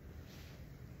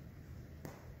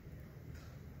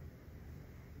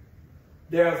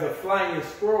 There's a flying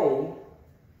scroll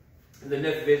in the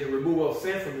next vision, removal of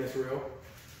sin from Israel,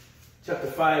 chapter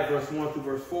 5, verse 1 through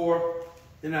verse 4.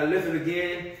 Then I lifted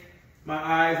again my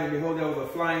eyes, and behold, there was a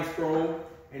flying scroll.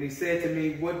 And he said to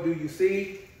me, what do you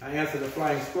see? I answered, the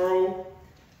flying scroll.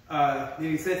 Then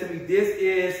he said to me, this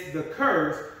is the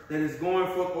curse that is going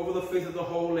forth over the face of the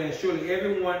whole land. Surely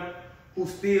everyone who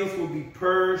steals will be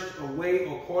purged away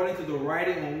according to the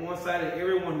writing on one side, and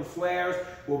everyone who swears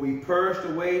will be purged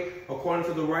away according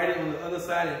to the writing on the other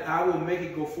side. And I will make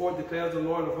it go forth, declares the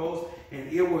Lord of hosts,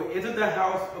 and it will enter the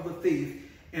house of the thief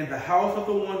and the house of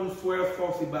the one who swears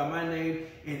falsely by my name,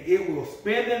 and it will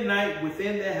spend the night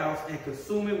within their house and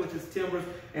consume it with its timbers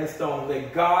and stones.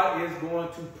 That God is going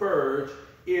to purge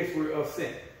Israel of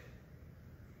sin.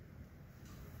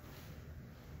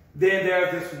 Then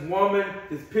there's this woman,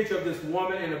 this picture of this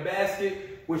woman in a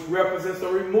basket, which represents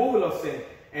a removal of sin.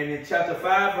 And in chapter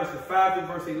 5, verses 5 to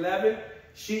verse 11,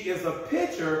 she is a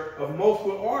picture of, most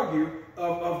would argue,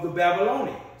 of the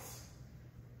Babylonians.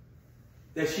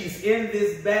 That she's in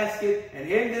this basket, and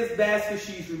in this basket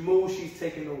she's removed, she's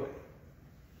taken away.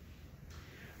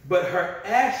 But her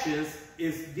ashes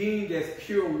is deemed as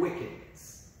pure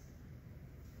wickedness.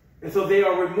 And so they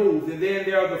are removed. And then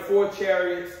there are the 4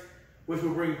 chariots, which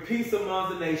will bring peace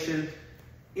among the nations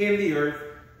in the earth,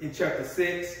 in chapter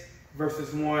 6,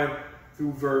 verses 1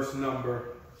 through verse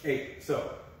number 8.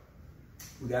 So,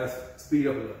 we got to speed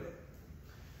up a little bit.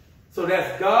 So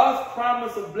that's God's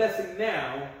promise of blessing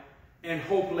now and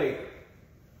hope later.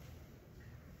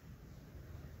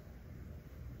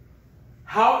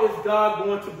 How is God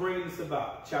going to bring this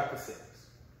about? Chapter 6.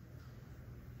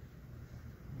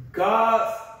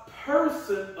 God's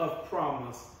person of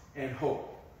promise and hope.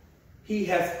 He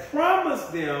has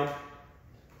promised them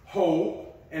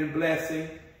hope and blessing,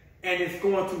 and it's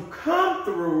going to come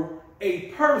through a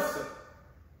person.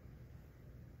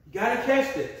 You got to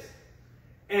catch this.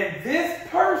 And this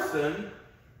person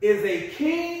is a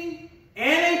king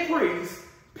and a priest,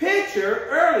 pictured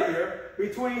earlier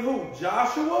between who?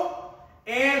 Joshua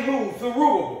and who?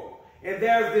 Zerubbabel. And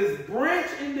there's this branch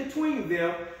in between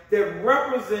them that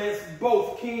represents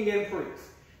both king and priest.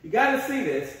 You got to see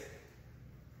this.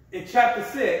 In chapter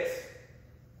 6,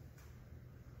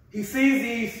 he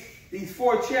sees these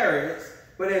 4 chariots,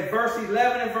 but at verse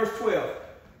 11 and verse 12,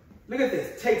 look at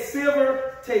this. Take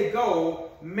silver, take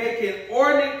gold, make an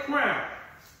ornate crown.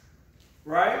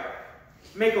 Right?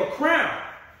 Make a crown,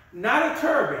 not a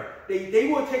turban. They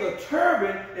will take a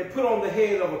turban and put on the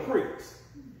head of a priest.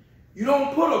 You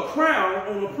don't put a crown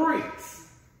on a priest.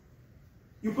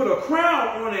 You put a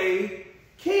crown on a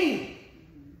king.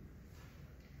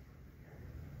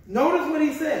 Notice what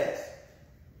he says.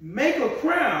 Make a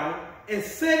crown and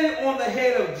set it on the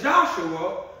head of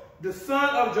Joshua, the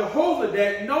son of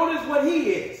Jehozadak. Notice what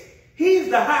he is. He's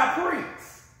the high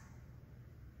priest.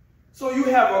 So you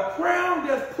have a crown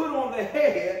that's put on the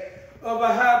head of a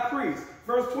high priest.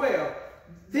 Verse 12.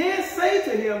 Then say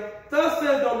to him, thus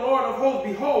says the Lord of hosts,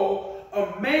 behold,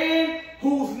 a man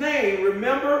whose name,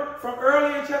 remember from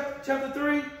earlier in chapter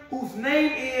 3, whose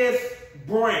name is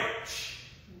Branch.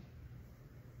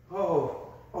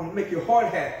 Oh, make your heart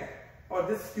happy. Oh,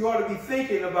 this, you ought to be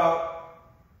thinking about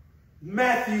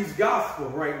Matthew's gospel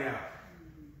right now.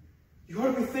 You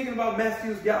ought to be thinking about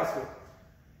Matthew's gospel.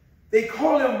 They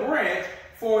call him Branch,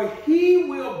 for he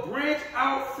will branch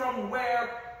out from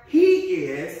where he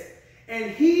is,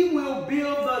 and he will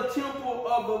build the temple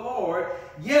of the Lord.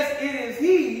 Yes, it is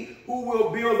he who will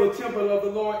build the temple of the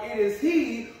Lord. It is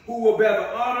he who will bear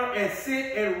the honor and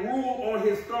sit and rule on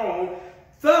his throne.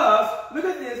 Thus, look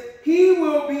at this, he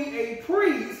will be a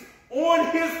priest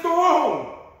on his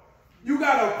throne. You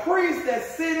got a priest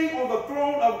that's sitting on the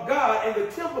throne of God in the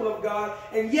temple of God,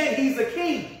 and yet he's a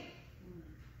king.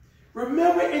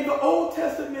 Remember, in the Old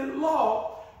Testament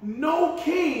law, no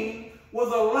king was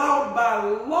allowed by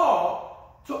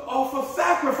law to offer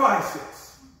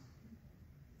sacrifices.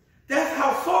 That's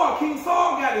how King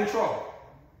Saul got in trouble.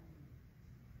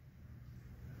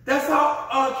 That's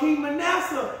how King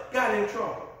Manasseh got in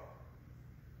trouble.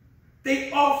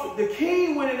 The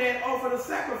king went in there and offered a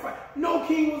sacrifice. No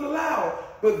king was allowed.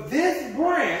 But this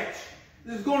branch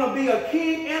is going to be a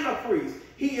king and a priest.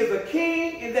 He is a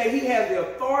king in that he has the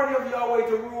authority of Yahweh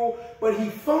to rule, but he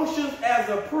functions as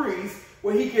a priest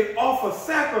where he can offer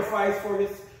sacrifice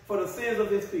for the sins of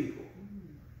his people.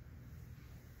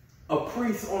 A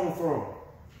priest on the throne.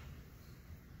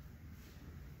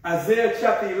 Isaiah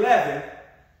chapter 11,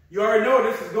 you already know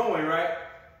where this is going, right?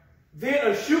 Then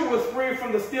a shoot will spring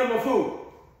from the stem of who?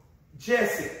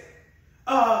 Jesse.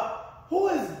 Who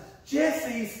is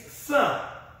Jesse's son?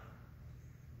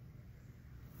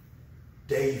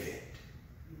 David.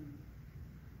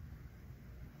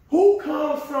 Who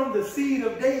comes from the seed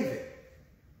of David?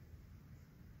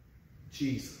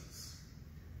 Jesus.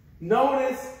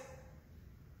 Notice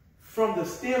from the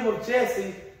stem of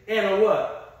Jesse and a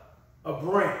what? A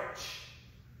branch.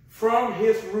 From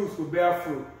his roots will bear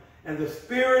fruit, and the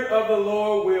Spirit of the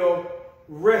Lord will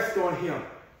rest on him.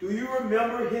 Do you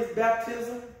remember his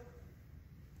baptism?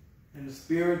 And the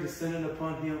Spirit descended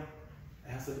upon him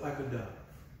as like a dove.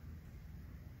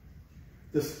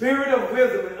 The Spirit of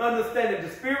wisdom and understanding, the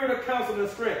Spirit of counsel and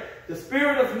strength, the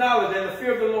Spirit of knowledge and the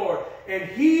fear of the Lord. And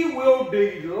he will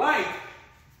delight,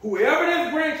 whoever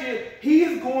this branch is, he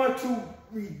is going to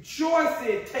rejoice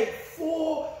and take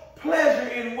full pleasure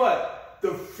in what?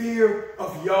 The fear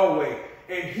of Yahweh.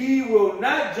 And he will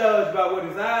not judge by what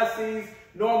his eyes sees,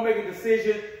 nor make a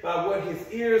decision by what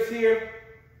his ears hear,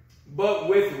 but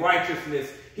with righteousness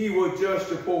he will judge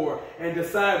the poor and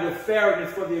decide with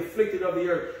fairness for the afflicted of the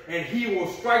earth. And he will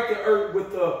strike the earth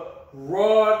with the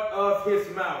rod of his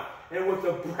mouth, and with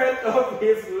the breath of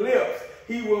his lips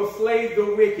he will slay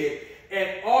the wicked.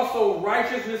 And also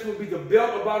righteousness will be the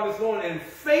belt about his loins, and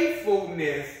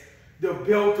faithfulness the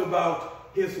belt about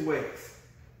his waist.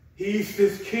 He's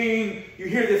this king. You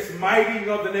hear this mighty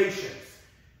of the nations.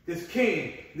 This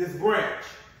king, this branch.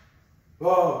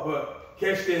 Oh, but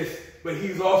catch this. But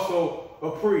he's also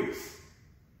a priest.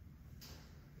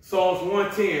 Psalms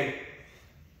 110.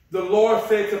 The Lord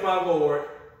said to my Lord,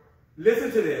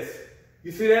 listen to this.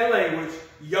 You see that language?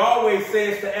 Yahweh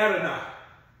says to Adonai.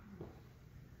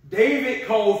 David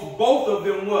calls both of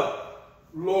them what?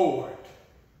 Lord.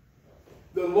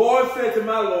 The Lord said to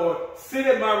my Lord, sit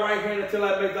at my right hand until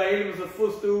I make thy enemies a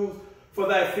footstools for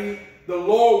thy feet. The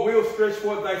Lord will stretch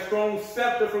forth thy strong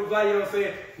scepter from Zion,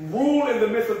 saying, rule in the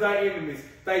midst of thy enemies.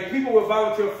 Thy people will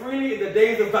volunteer freely in the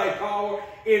days of thy power,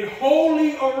 in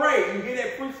holy array. You hear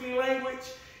that priestly language?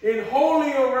 In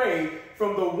holy array,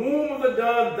 from the womb of the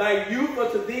dawn, thy youth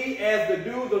unto thee as the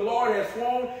dew. The Lord has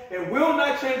sworn and will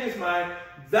not change his mind.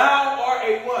 Thou art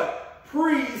a what?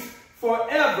 Priest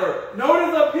forever.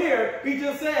 Notice up here, he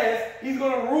just says he's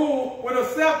going to rule with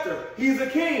a scepter. He's a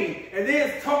king. And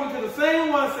then talking to the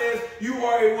same one says, you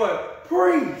are a what?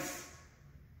 Priest.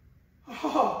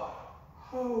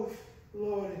 Oh,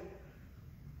 Lord.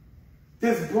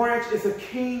 This branch is a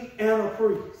king and a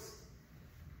priest.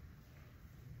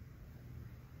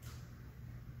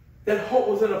 That hope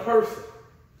was in a person.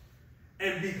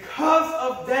 And because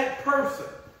of that person,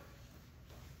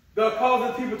 God calls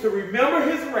his people to remember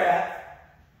his wrath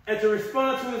and to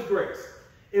respond to his grace.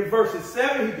 In verses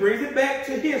 7, he brings it back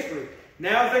to history.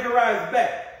 Now Zechariah is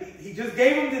back. He just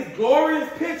gave him this glorious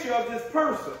picture of this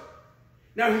person.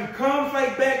 Now he comes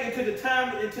right back into the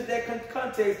time, into that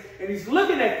context, and he's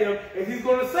looking at them, and he's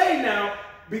going to say now,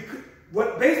 based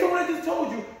on what I just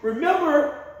told you,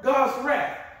 remember God's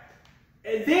wrath.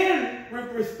 And then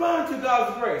respond to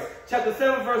God's grace. Chapter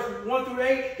 7, verse 1 through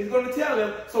 8, he's going to tell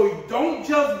them, so don't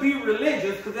just be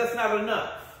religious, because that's not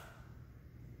enough.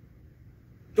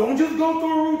 Don't just go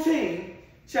through a routine.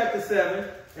 Chapter 7,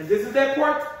 and this is that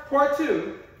part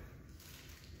 2.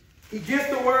 He gets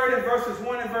the word in verses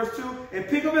 1 and verse 2, and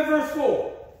pick up at verse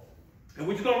 4. And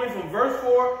we're just going to read from verse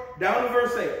 4 down to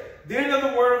verse 8. Then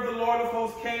the word of the Lord of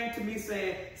hosts came to me,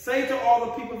 saying, say to all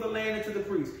the people of the land and to the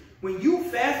priests, when you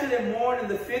fasted and mourned in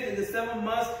the 5th and the 7th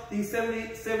month, these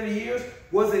 70 years,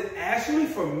 was it actually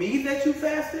for me that you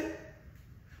fasted?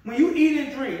 When you eat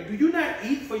and drink, do you not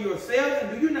eat for yourselves,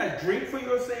 and do you not drink for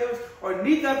yourselves? Are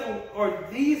these not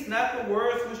the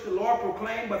words which the Lord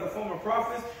proclaimed by the former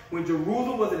prophets, when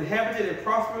Jerusalem was inhabited and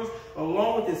prosperous,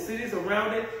 along with the cities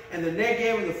around it, and the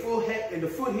Negev and the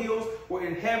foothills were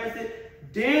inhabited?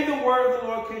 Then the word of the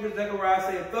Lord came to Zechariah,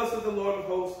 saying, thus says the Lord of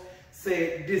hosts,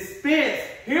 said, dispense,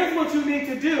 here's what you need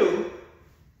to do,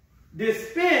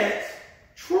 dispense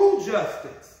true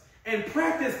justice and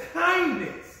practice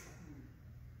kindness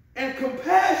and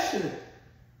compassion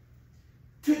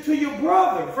to your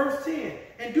brother. Verse 10,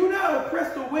 and do not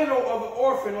oppress the widow or the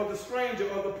orphan or the stranger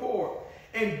or the poor,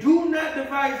 and do not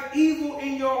devise evil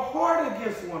in your heart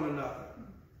against one another.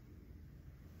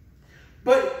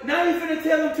 But now he's going to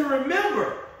tell them to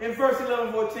remember in verse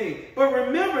 11-14. But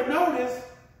remember, notice,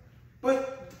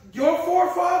 but your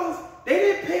forefathers, they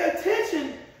didn't pay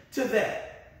attention to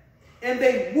that. And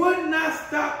they would not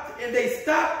stop, and they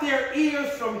stopped their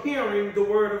ears from hearing the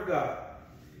word of God.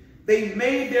 They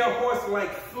made their hearts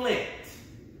like flint.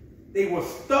 They were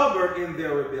stubborn in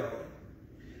their rebellion,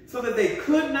 so that they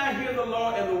could not hear the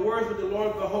law and the words which the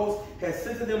Lord of the hosts had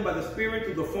sent to them by the Spirit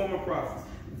through the former prophets.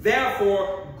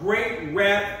 Therefore, great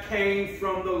wrath came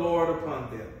from the Lord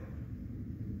upon them.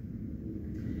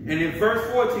 And in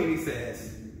verse 14 he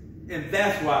says, and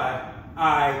that's why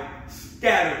I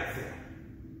scattered them.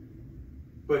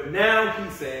 But now he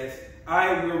says,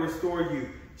 I will restore you.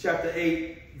 Chapter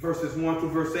 8, verses 1 through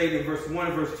verse 8, and verse 1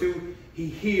 and verse 2, he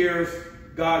hears,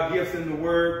 God gives him the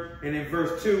word. And in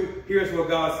verse 2, here's what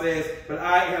God says, but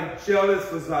I am jealous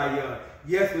for Zion.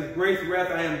 Yes, with great wrath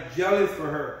I am jealous for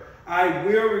her. I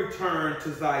will return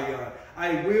to Zion.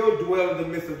 I will dwell in the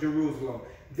midst of Jerusalem.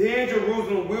 Then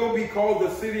Jerusalem will be called the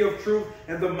city of truth,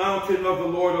 and the mountain of the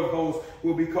Lord of hosts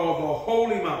will be called the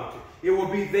holy mountain. It will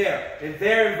be there. And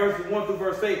there in verses 1 through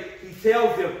verse 8, he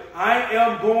tells them, I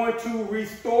am going to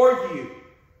restore you.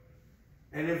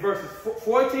 And in verses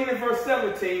 14 and verse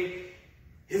 17,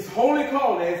 his holy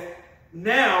call is,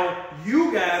 now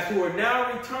you guys who are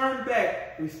now returned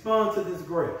back, respond to this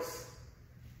grace.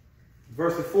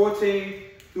 Verses 14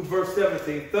 through verse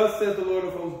 17, thus says the Lord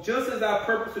of hosts, just as I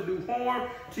purpose to do harm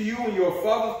to you and your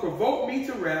fathers provoked me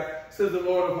to wrath, says the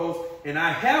Lord of hosts, and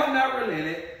I have not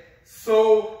relented,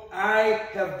 so I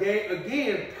have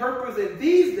again purpose in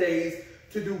these days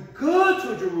to do good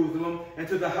to Jerusalem and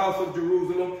to the house of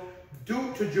Jerusalem,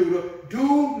 to Judah.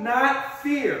 Do not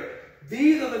fear.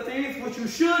 These are the things which you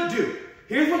should do.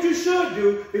 Here's what you should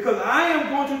do, because I am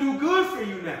going to do good for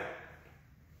you now.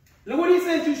 Look what he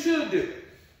says you should do.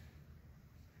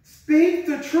 Speak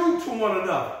the truth to one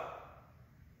another.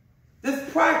 This is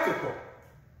practical.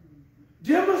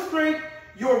 Demonstrate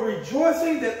your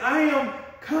rejoicing that I am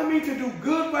coming to do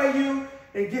good by you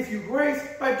and give you grace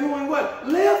by doing what?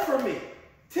 Live for me.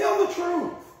 Tell the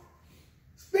truth.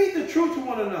 Speak the truth to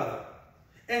one another.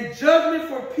 And judgment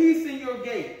for peace in your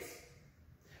gates.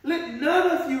 Let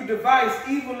none of you devise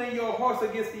evil in your hearts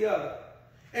against the other.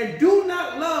 And do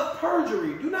not love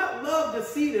perjury. Do not love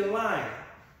deceit and lying.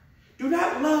 Do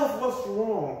not love what's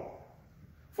wrong.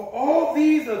 For all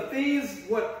these are things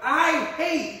what I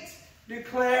hate,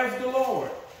 declares the Lord.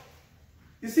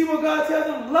 You see what God tells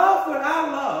them? Love what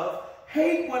I love,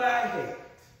 hate what I hate.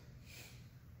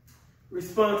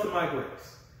 Respond to my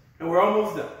grace. And we're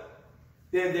almost done.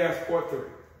 Then there's part 3.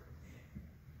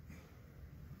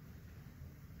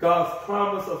 God's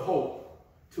promise of hope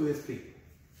to his people.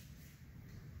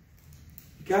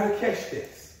 You got to catch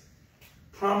this.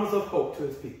 Promise of hope to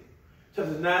his people.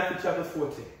 Chapters 9 through chapter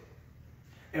 14.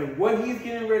 And what he's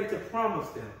getting ready to promise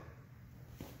them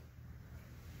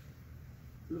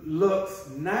looks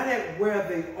not at where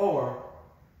they are,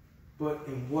 but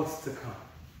in what's to come.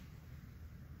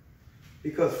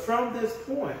 Because from this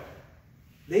point,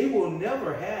 they will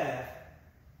never have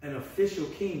an official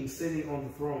king sitting on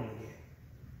the throne again.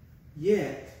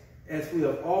 Yet, as we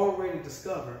have already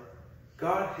discovered,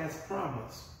 God has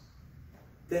promised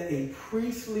that a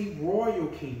priestly royal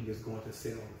king is going to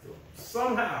sit on the throne.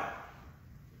 Somehow,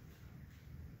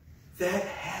 that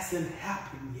hasn't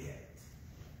happened yet.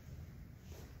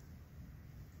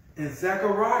 And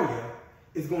Zechariah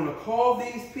is going to call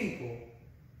these people,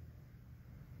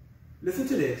 listen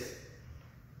to this,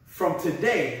 from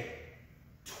today,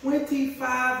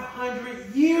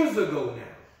 2,500 years ago now,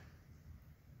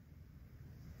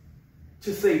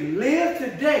 to say, live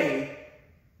today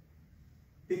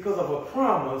because of a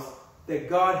promise that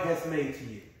God has made to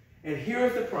you. And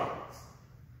here's the promise.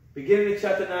 Beginning in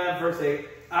chapter 9, verse 8,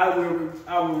 I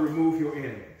will remove your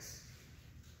enemies.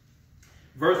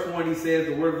 Verse 1, he says,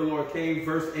 the word of the Lord came.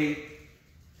 Verse 8,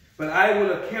 but I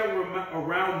will encamp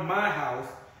around my house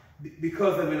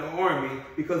because of an army,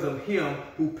 because of him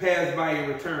who passed by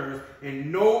and returns,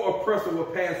 and no oppressor will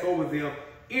pass over them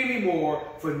anymore,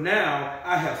 for now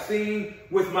I have seen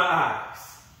with my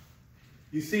eyes.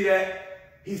 You see that?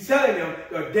 He's telling them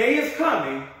the day is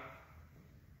coming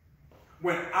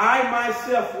when I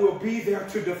myself will be there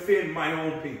to defend my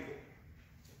own people.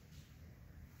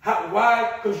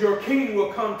 Why? Because your king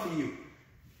will come to you.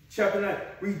 Chapter 9.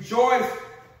 Rejoice,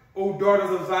 O daughters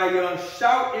of Zion.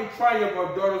 Shout in triumph,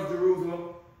 O daughters of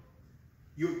Jerusalem.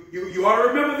 You ought to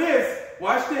remember this.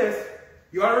 Watch this.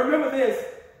 You ought to remember this.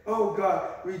 Oh God.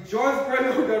 Rejoice, greatly,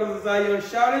 O daughters of Zion.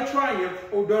 Shout in triumph,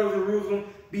 O daughters of Jerusalem.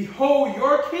 Behold,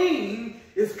 your king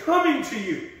is coming to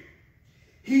you.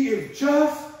 He is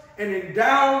just and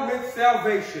endowed with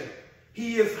salvation.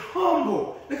 He is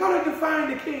humble. Look how they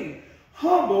define the king.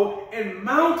 Humble and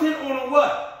mounted on a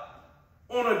what?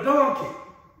 On a donkey.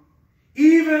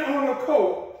 Even on a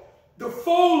colt, the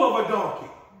foal of a donkey.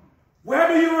 Where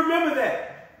do you remember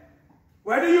that?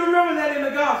 Where do you remember that in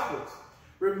the Gospels?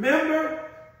 Remember,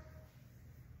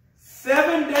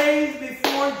 7 days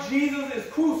before Jesus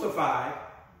is crucified,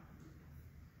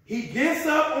 he gets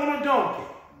up on a donkey.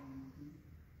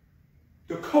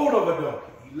 The coat of a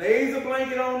donkey. He lays a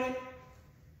blanket on it.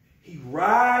 He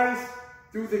rides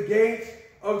through the gates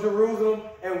of Jerusalem.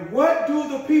 And what do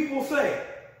the people say?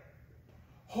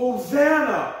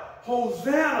 Hosanna,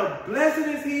 Hosanna, blessed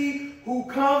is he who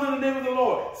comes in the name of the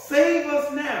Lord. Save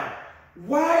us now.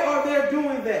 Why are they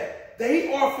doing that?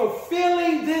 They are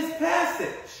fulfilling this passage.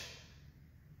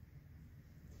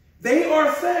 They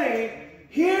are saying,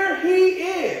 here he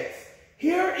is.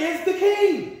 Here is the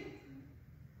king.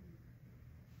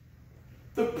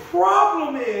 The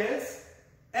problem is,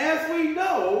 as we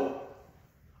know,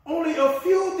 only a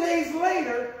few days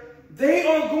later, they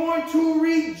are going to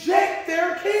reject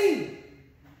their king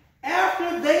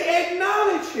after they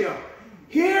acknowledge him.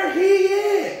 Here he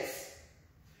is.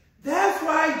 That's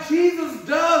why Jesus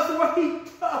does what he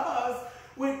does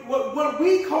with what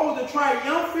we call the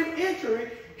triumphant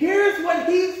entry. Here's what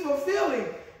he's fulfilling.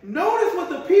 Notice what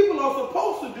the people are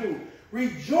supposed to do.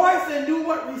 Rejoice and do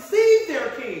what? Receive their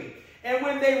king. And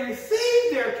when they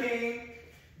receive their king,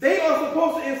 they are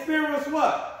supposed to experience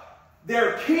what?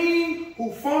 Their king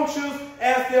who functions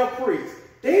as their priest.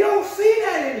 They don't see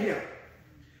that in him.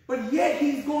 But yet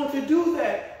he's going to do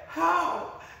that.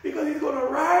 How? Because he's going to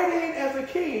ride in as a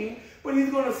king, but he's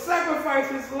going to sacrifice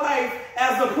his life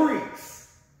as a priest.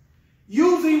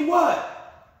 Using what?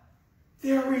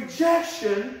 Their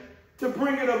rejection to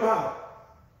bring it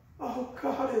about. Oh,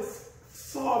 God is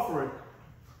sovereign.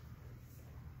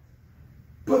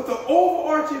 But the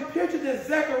overarching picture that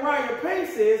Zechariah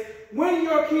paints is, when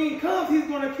your king comes, he's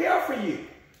going to care for you.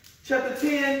 Chapter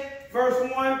 10,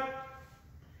 verse 1.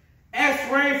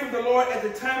 Ask rain from the Lord at the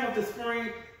time of the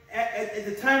spring. At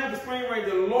the time of the spring rain,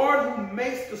 the Lord who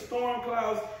makes the storm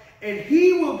clouds And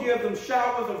he will give them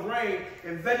showers of rain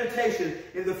and vegetation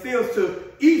in the fields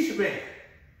to each man.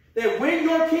 That when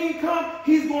your king comes,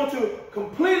 he's going to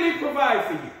completely provide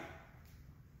for you.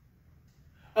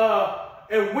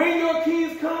 And when your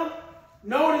kings come,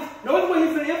 notice what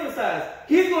he's going to emphasize.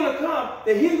 He's going to come,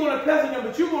 that he's going to pass them,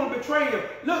 but you're going to betray him.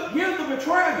 Look, here's the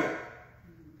betrayal.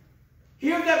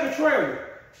 Here's that betrayal.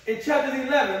 In chapter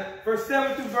 11, verse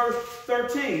 7 through verse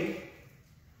 13.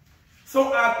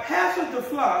 So I pastured the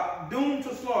flock, doomed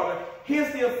to slaughter,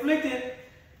 hence the afflicted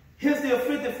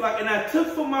flock, and I took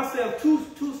for myself two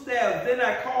staffs. Then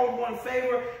I called one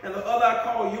favor, and the other I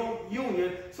called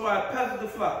union. So I pastured the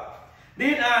flock.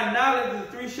 Then I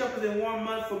acknowledged the 3 shepherds in 1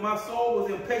 month, for my soul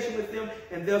was impatient with them,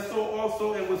 and their soul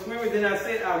also, and was weary. Then I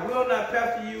said, I will not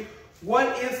pasture you.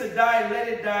 What is to die, let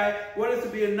it die. What is to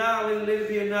be annihilated, let it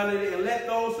be annihilated. And let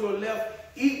those who are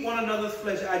left eat one another's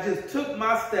flesh. I just took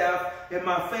my staff and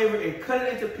my favor and cut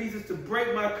it into pieces to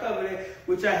break my covenant,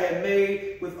 which I had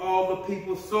made with all the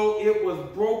people. So it was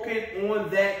broken on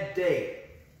that day.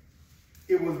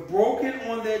 It was broken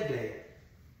on that day.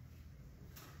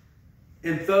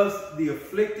 And thus the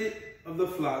afflicted of the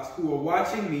flocks who were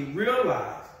watching me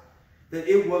realized that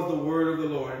it was the word of the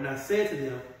Lord. And I said to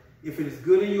them, if it is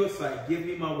good in your sight, give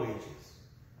me my wages.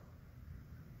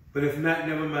 But if not,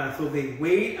 never mind. So they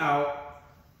weighed out,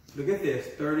 look at this,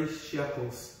 30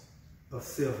 shekels of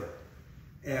silver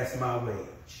as my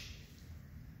wage.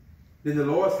 Then the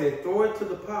Lord said, throw it to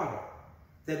the potter.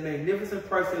 That magnificent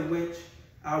price at which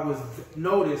I was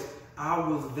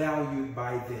valued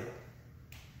by them.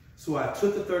 So I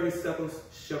took the 30 shekels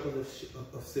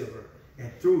of silver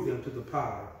and threw them to the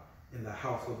potter in the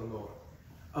house of the Lord.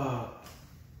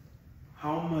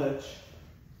 How much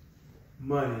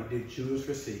money did Judas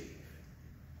receive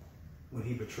when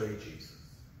he betrayed Jesus?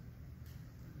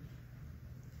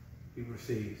 He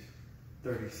receives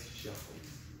 30 shekels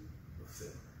of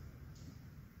silver.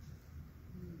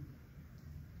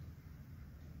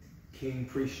 King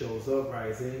priest shows up,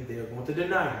 rides in. They're going to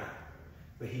deny him,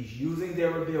 but he's using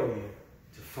their rebellion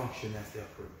to function as their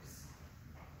priest.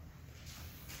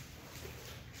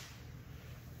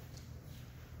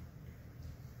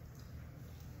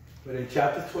 But in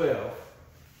chapter 12,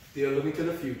 they're looking to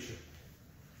the future.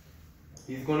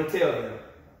 He's going to tell them,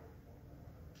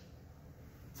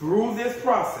 through this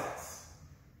process,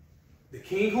 the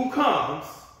king who comes,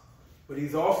 but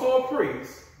he's also a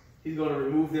priest, he's going to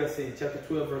remove their sin. Chapter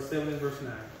 12, verse 7 and verse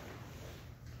 9.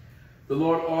 The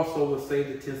Lord also will save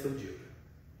the tents of Judah.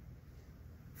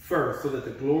 First, so that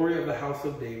the glory of the house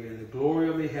of David and the glory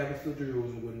of the inhabitants of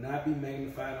Jerusalem will not be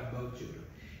magnified above Judah.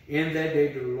 In that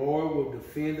day, the Lord will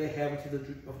defend the inhabitants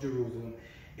of Jerusalem,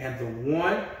 and the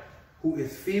one who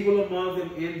is feeble among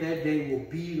them in that day will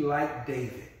be like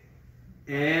David,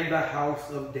 and the house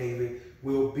of David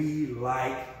will be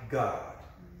like God,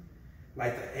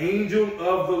 like the angel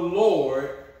of the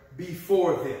Lord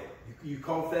before them. You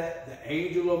caught that? The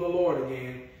angel of the Lord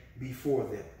again before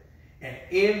them. And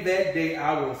in that day,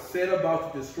 I will set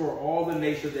about to destroy all the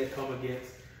nations that come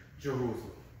against Jerusalem.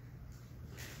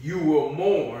 You will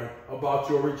mourn about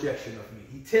your rejection of me.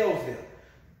 He tells them,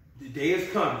 the day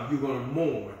is coming, you're going to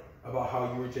mourn about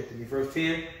how you rejected me. Verse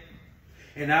 10,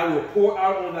 and I will pour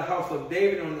out on the house of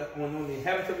David, on the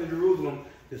inhabitants of Jerusalem,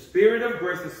 the spirit of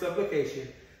grace and supplication,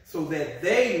 so that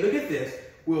they, look at this,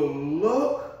 will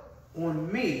look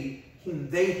on me whom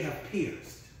they have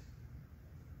pierced.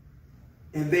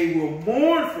 And they will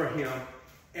mourn for him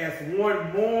as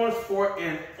one mourns for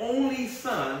an only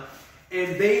son,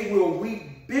 and they will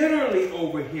weep bitterly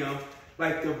over him,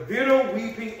 like the bitter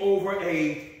weeping over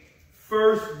a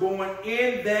firstborn.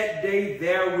 In that day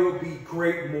there will be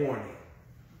great mourning.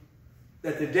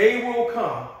 That the day will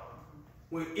come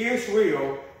when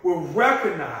Israel will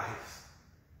recognize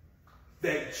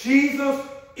that Jesus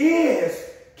is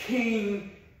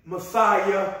King,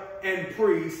 Messiah, and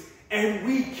priest, and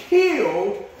we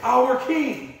killed our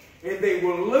king. And they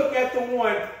will look at the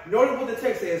one, notice what the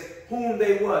text says, whom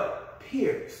they what?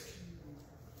 Pierced.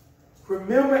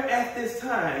 Remember, at this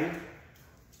time,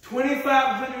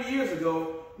 2,500 years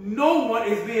ago, no one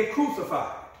is being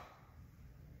crucified.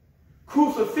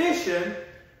 Crucifixion,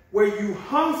 where you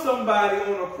hung somebody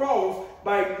on a cross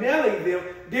by nailing them,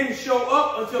 didn't show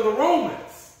up until the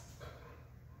Romans.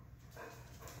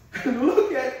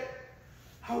 Look at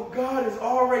how God is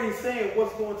already saying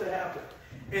what's going to happen.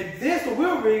 And this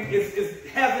we're reading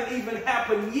hasn't even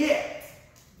happened yet.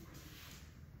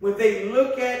 When they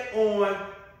look at on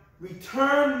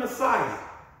returned Messiah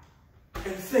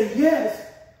and say, yes,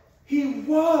 he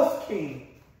was king.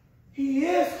 He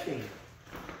is king.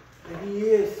 And he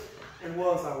is and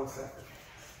was our sacrifice.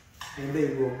 And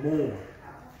they will mourn.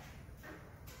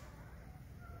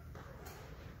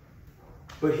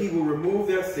 but he will remove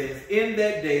their sins. In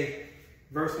that day,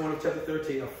 verse 1 of chapter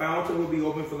 13, a fountain will be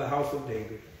opened for the house of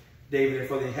David, and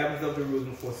for the inhabitants of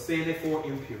Jerusalem, for sin and for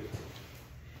impurity.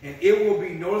 And it will be,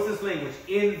 notice this language,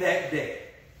 in that day.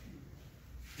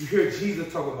 You hear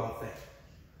Jesus talk about that.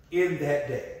 In that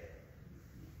day.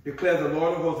 Declares the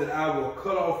Lord of hosts that I will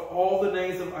cut off all the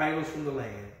names of idols from the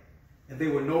land, and they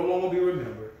will no longer be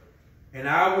remembered. And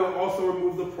I will also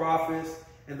remove the prophets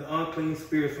and the unclean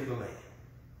spirits from the land.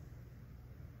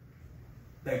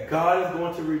 That God is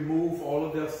going to remove all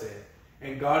of their sin,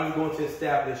 and God is going to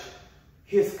establish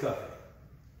his covenant.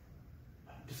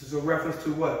 This is a reference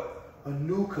to what? A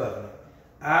new covenant.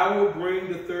 I will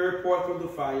bring the third part through the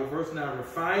fire. Verse 9,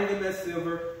 refine them as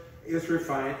silver is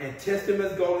refined, and test them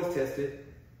as gold is tested.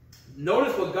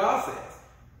 Notice what God says.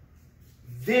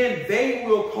 Then they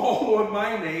will call on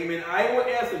my name, and I will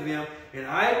answer them, and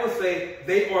I will say,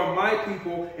 they are my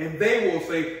people, and they will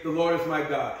say, the Lord is my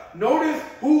God. Notice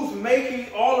who's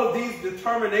making all of these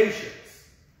determinations.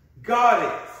 God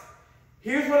is.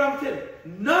 Here's what I'm telling you.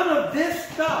 None of this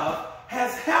stuff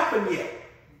has happened yet.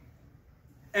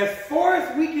 As far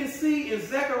as we can see in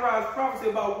Zechariah's prophecy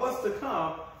about what's to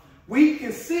come, we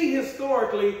can see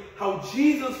historically how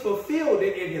Jesus fulfilled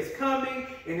it in his coming,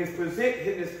 in his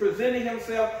presenting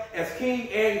himself as king,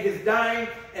 and his dying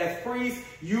as priest,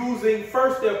 using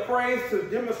first their praise to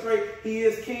demonstrate he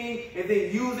is king, and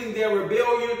then using their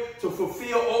rebellion to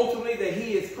fulfill ultimately that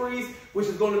he is priest, which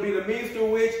is going to be the means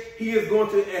through which he is going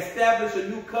to establish a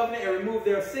new covenant and remove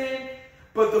their sin.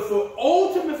 But the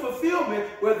ultimate fulfillment,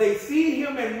 where they see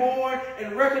him and mourn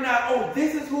and recognize, oh,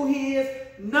 this is who he is,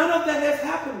 none of that has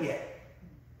happened yet.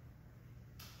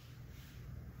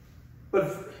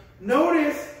 But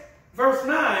notice verse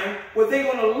 9, where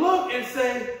they're going to look and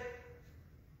say,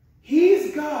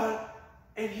 he's God,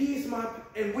 and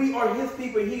and we are his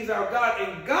people, and he's our God.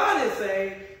 And God is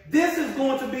saying, this is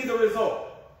going to be the result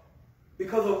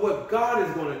because of what God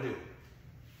is going to do.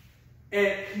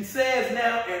 And he says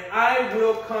now, and I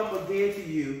will come again to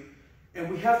you. And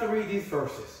we have to read these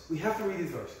verses. We have to read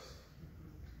these verses.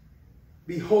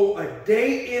 Behold, a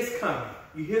day is coming.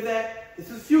 You hear that? This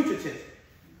is future tense.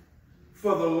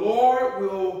 For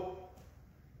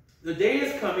the day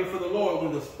is coming for the Lord,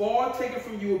 when the spoil taken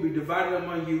from you will be divided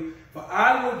among you. For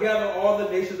I will gather all the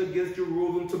nations against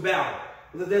Jerusalem to battle.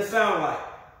 What does that sound like?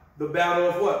 The battle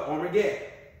of what? Armageddon.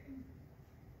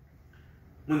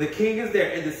 When the king is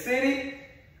there, and the city,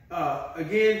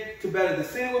 again, to battle, the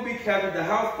city will be captured, the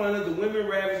house plundered, the women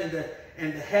ravaged,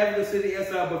 and the half of the city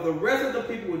exiled. But the rest of the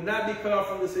people will not be cut off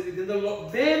from the city. Then the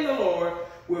Lord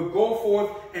will go forth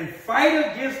and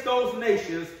fight against those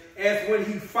nations as when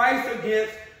he fights on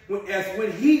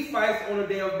the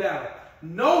day of battle.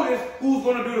 Notice who's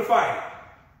going to do the fighting.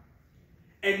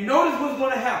 And notice what's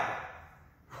going to happen.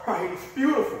 Right? It's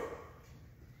beautiful.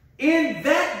 In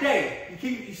that day,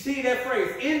 you see that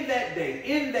phrase, in that day,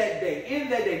 in that day, in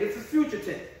that day. This is future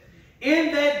tense.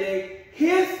 In that day,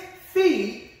 his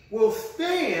feet will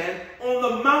stand on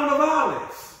the Mount of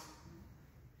Olives.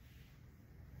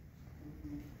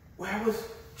 Where was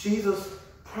Jesus'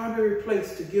 primary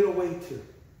place to get away to?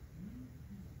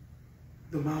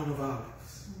 The Mount of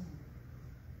Olives.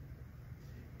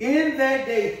 In that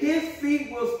day, his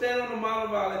feet will stand on the Mount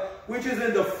of Olives, which is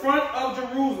in the front of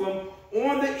Jerusalem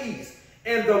on the east.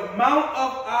 And the Mount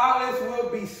of Olives will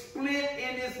be split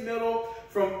in its middle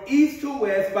from east to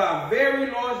west by a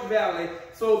very large valley,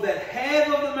 so that half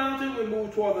of the mountain will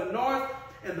move toward the north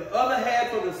and the other half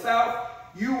toward the south.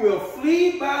 You will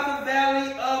flee by the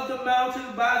valley of the mountains,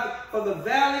 for the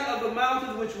valley of the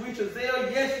mountains which reaches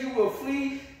there. Yes, you will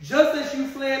flee, just as you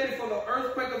fled before the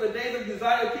earthquake of the days of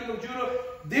Uzziah, king of Judah.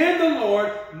 Then the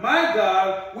Lord, my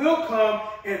God, will come,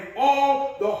 and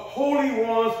all the holy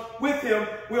ones with him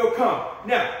will come.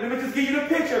 Now, let me just give you the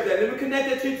picture of that. Let me connect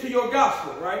that to your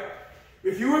gospel, right?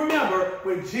 If you remember,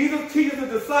 when Jesus teaches the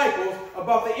disciples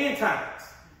about the end times,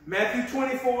 Matthew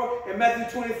 24 and Matthew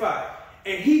 25,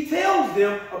 and he tells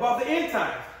them about the end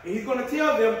times. And he's going to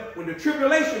tell them when the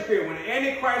tribulation period, when the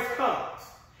Antichrist comes.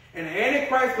 And the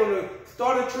Antichrist is going to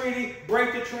start a treaty,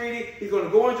 break the treaty. He's going to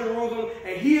go in Jerusalem.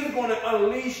 And he is going to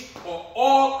unleash an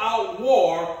all-out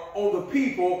war on the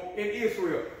people in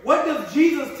Israel. What does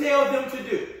Jesus tell them to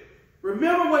do?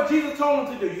 Remember what Jesus told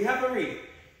them to do. You have to read it.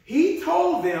 He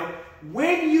told them,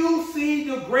 when you see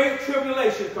the great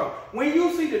tribulation come, when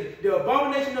you see the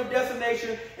abomination of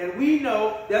desolation, and we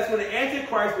know that's when the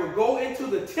Antichrist will go into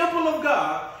the temple of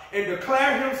God and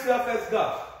declare himself as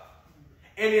God,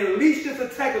 and unleash this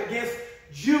attack against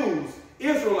Jews,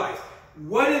 Israelites.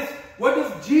 What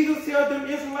does Jesus tell them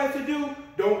Israelites to do?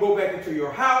 Don't go back into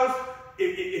your house.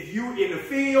 If you're in the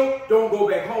field, don't go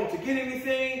back home to get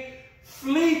anything.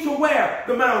 flee to where?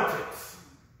 The mountains.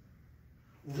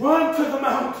 Run to the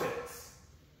mountains.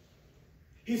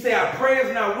 He said, I pray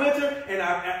it's not winter, and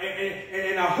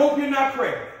I hope you're not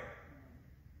pregnant.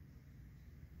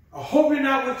 I hope you're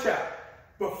not with child.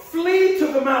 But flee to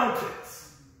the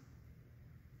mountains.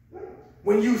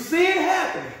 When you see it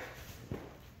happening,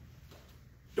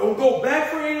 don't go back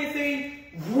for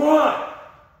anything. Run.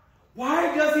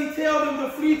 Why does he tell them to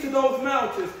flee to those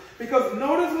mountains? Because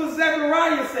notice what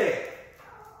Zechariah said.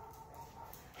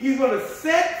 He's going to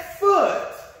set foot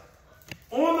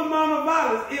on the Mount of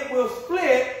Olives. It will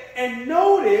split. And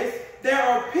notice there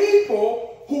are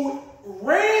people who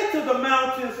ran to the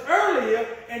mountains earlier.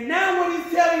 And now what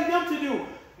he's telling them to do.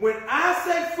 When I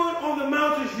set foot on the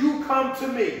mountains, you come to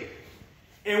me.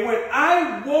 And when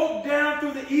I walk down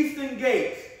through the eastern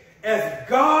gates, as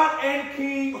God and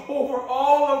King over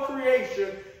all of creation,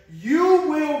 you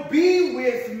will be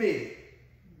with me.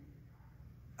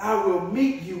 I will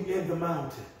meet you in the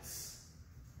mountains,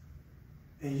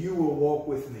 and you will walk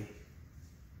with me.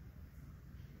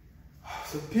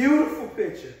 It's a beautiful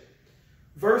picture.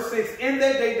 Verse 6, in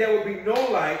that day there will be no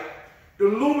light, the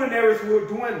luminaries will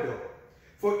dwindle.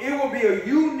 For it will be a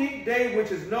unique day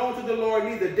which is known to the Lord,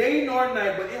 neither day nor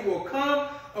night, but it will come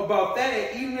about that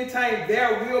at evening time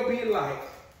there will be light.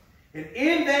 And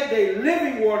in that day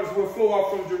living waters will flow out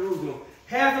from Jerusalem,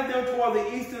 half of them toward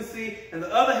the eastern sea, and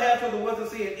the other half toward the western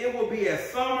sea, and it will be as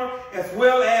summer as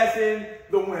well as in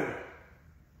the winter.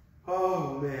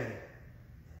 Oh, man.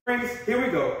 Here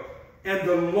we go. And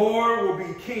the Lord will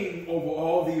be king over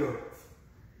all the earth.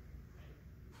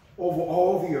 Over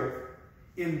all the earth.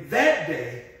 In that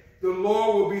day, the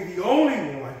Lord will be the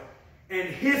only one, and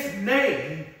his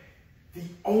name the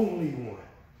only one.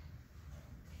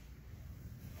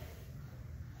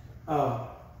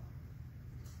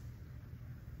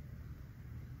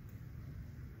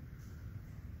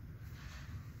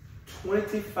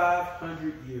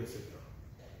 2,500 years ago,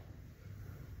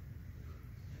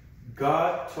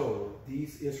 God told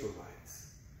these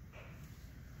Israelites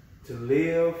to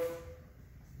live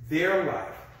their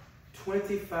life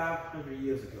 2,500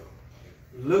 years ago,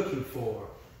 looking for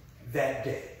that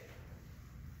day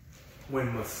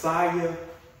when Messiah,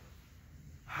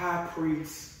 High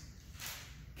Priest,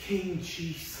 King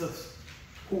Jesus,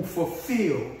 who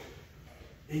fulfilled,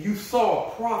 and you saw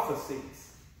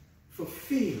prophecies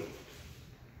fulfilled,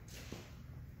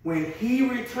 when he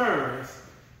returns,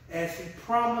 as he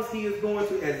promised he is going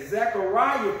to, as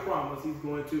Zechariah promised he's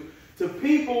going to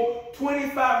people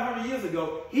 2,500 years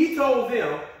ago, he told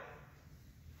them,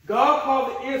 God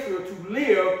called Israel to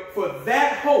live for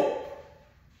that hope.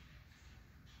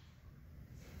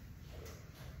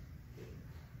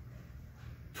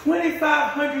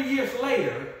 2,500 years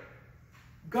later,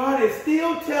 God is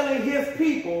still telling his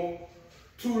people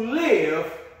to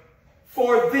live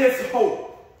for this hope.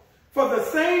 For the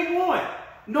same one.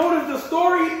 Notice the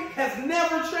story has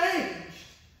never changed.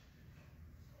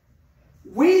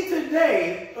 We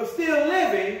today are still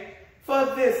living for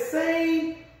this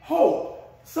same hope.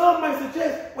 Some might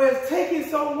suggest, well, it's taking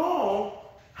so long,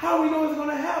 how we know it's going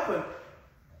to happen?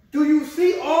 Do you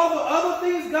see all the other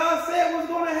things God said was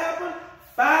going to happen?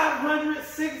 500,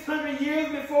 600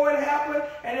 years before it happened,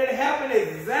 and it happened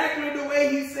exactly the way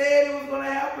he said it was going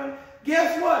to happen.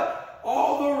 Guess what?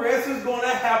 All the rest is going to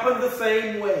happen the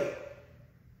same way.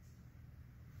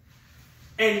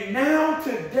 And now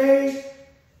today,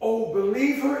 oh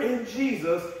believer in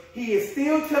Jesus, he is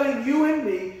still telling you and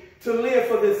me to live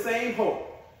for this same hope.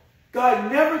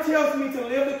 God never tells me to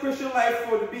live the Christian life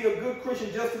to be a good Christian,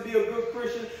 just to be a good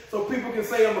Christian so people can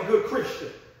say I'm a good Christian.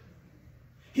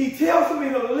 He tells me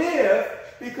to live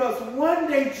because one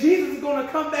day Jesus is going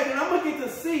to come back and I'm going to get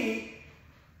to see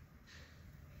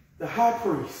the high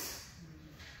priest,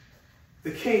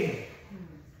 the king,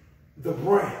 the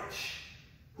branch,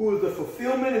 who is the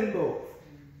fulfillment in both.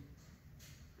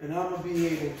 And I'm going to be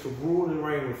able to rule and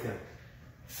reign with him.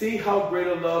 See how great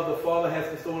a love the Father has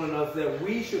bestowed on us that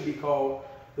we should be called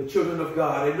the children of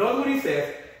God. And notice what he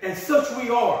says, and such we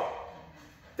are.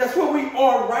 That's what we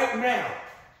are right now.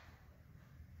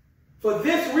 For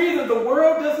this reason, the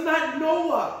world does not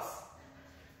know us.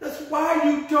 That's why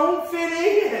you don't fit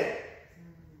in.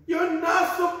 You're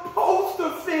not supposed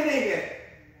to fit in.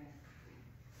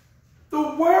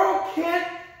 The world can't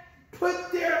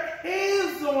put their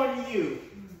hands on you.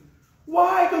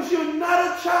 Why? Because you're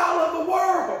not a child of the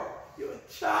world. You're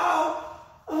a child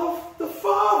of the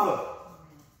Father.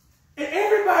 And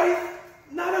everybody's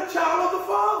not a child of the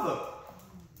Father.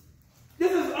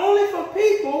 This is only for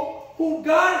people who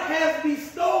God has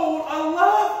bestowed a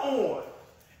love on.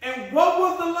 And what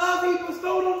was the love he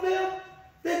bestowed on them?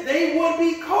 That they would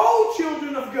be called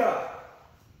children of God.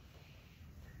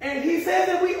 And he says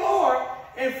that we are.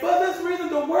 And for this reason,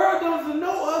 the world doesn't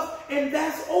know us. And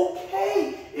that's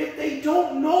okay if they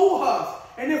don't know us.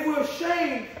 And if we're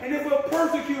ashamed, and if we're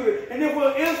persecuted, and if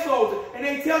we're insulted, and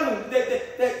they tell them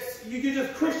that you're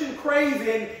just Christian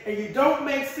crazy, and you don't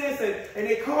make sense, and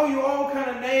they call you all kind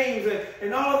of names,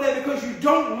 and all of that because you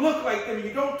don't look like them,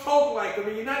 you don't talk like them,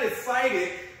 and you're not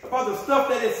excited about the stuff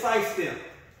that excites them.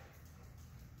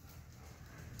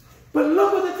 But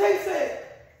look what the text said.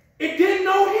 It didn't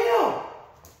know him.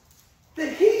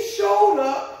 That he showed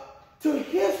up to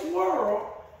his world,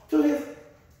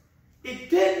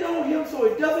 it didn't know him, so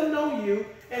it doesn't know you.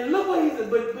 And look what he said,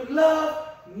 but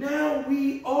beloved, now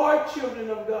we are children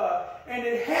of God. And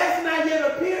it has not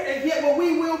yet appeared, and yet what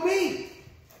we will be.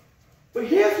 But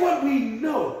here's what we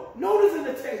know. Notice in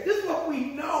the text, this is what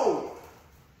we know.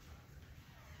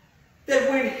 That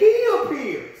when he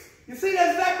appears, you see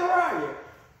that Zechariah,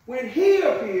 when he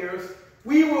appears,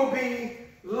 we will be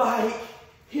like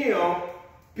him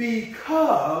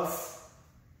because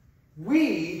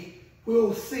we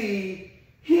will see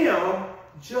him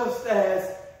just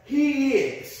as he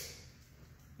is.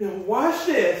 Now watch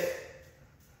this,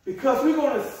 because we're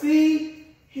going to see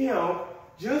him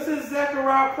just as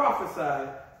Zechariah prophesied,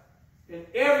 and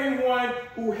everyone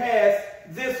who has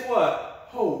this what?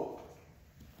 Hope.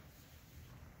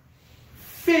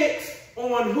 Fixed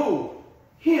on who?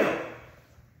 Him.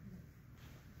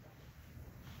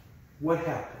 What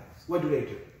happens? What do they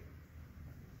do?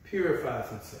 Purifies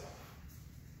himself,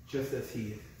 just as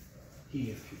he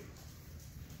is pure.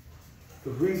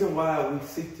 The reason why we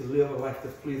seek to live a life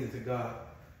that's pleasing to God,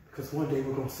 because one day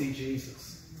we're going to see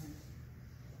Jesus.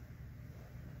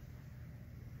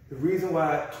 The reason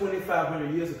why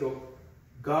 2,500 years ago,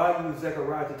 God used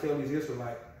Zechariah to tell these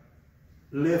Israelites,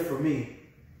 live for me,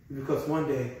 because one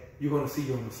day you're going to see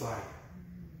your Messiah.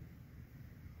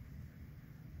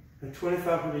 And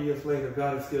 2,500 years later,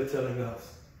 God is still telling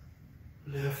us,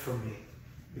 live for me,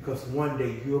 because one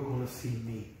day you're going to see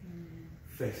me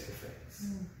face to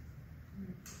face.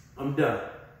 I'm done.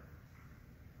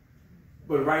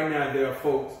 But right now there are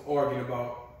folks arguing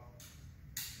about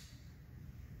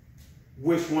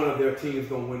which one of their teams is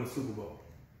going to win the Super Bowl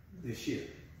this year.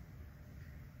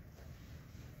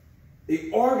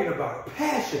 They arguing about it,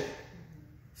 passion.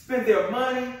 Spend their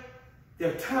money,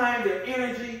 their time, their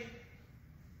energy,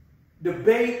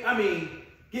 debate,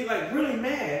 get like really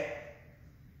mad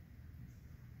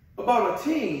about a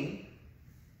team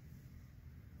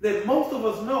that most of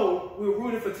us know we're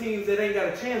rooting for teams that ain't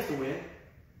got a chance to win.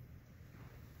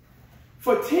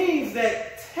 For teams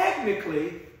that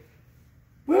technically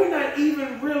we're not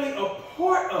even really a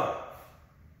part of.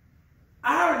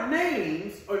 Our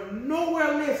names are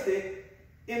nowhere listed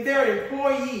in their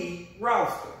employee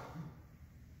roster.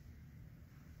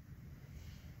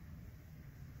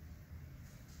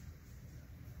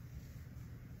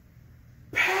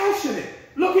 Passionate,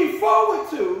 looking forward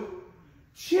to,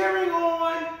 cheering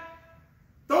on,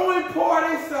 throwing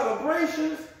parties,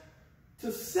 celebrations,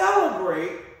 to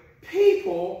celebrate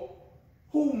people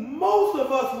who most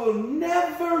of us will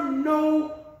never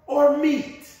know or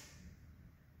meet.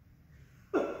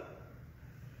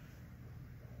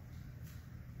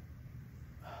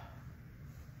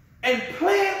 And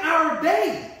plan our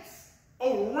days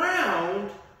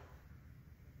around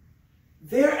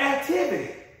their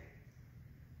activity.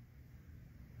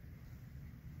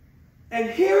 And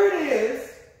here it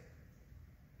is.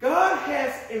 God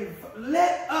has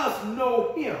let us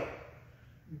know him.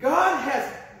 God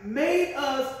has made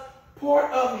us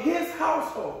part of his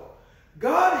household.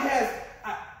 God has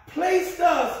placed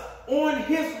us on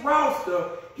his roster.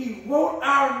 He wrote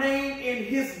our name in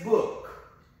his book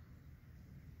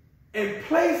and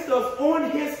placed us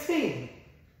on his team.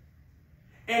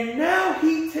 And now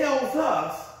he tells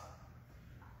us,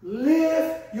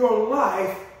 live your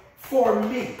life for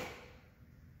me.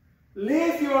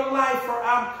 Live your life for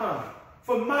I'm coming,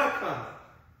 for my coming.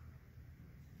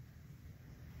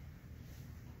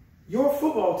 Your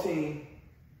football team,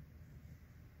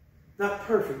 not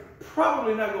perfect,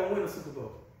 probably not going to win a Super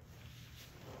Bowl.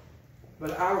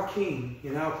 But our King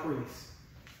and our priest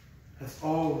has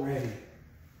already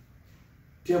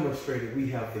demonstrated we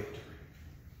have victory.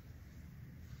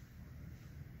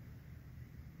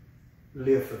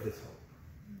 Live for this hope.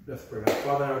 Let's pray. Our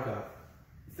Father and our God,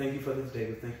 thank you for this day.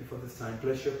 We thank you for this time.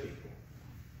 Bless your people.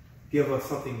 Give us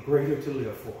something greater to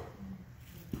live for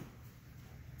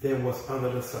than what's under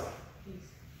the sun.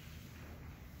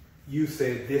 You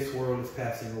said this world is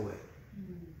passing away,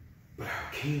 but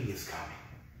our King is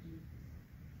coming,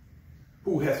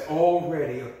 who has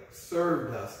already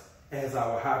served us as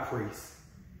our high priest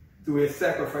through his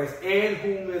sacrifice, and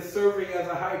whom is serving as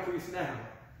a high priest now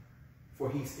for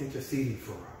he's interceding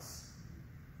for us.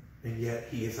 And yet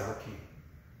he is our King,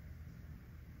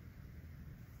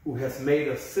 who has made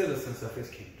us citizens of his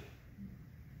kingdom.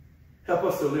 Help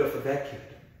us to live for that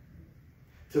kingdom,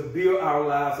 to build our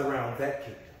lives around that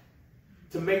kingdom,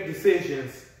 to make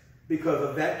decisions because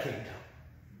of that kingdom,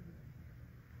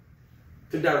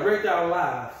 to direct our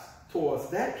lives towards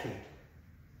that kingdom,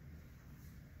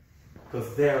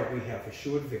 because there we have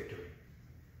assured victory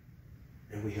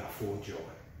and we have full joy.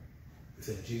 It's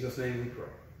in Jesus' name we pray.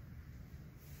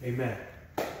 Amen.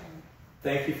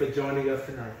 Thank you for joining us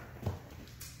tonight.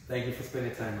 Thank you for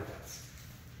spending time with us.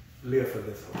 Live for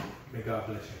this hope. May God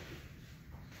bless you.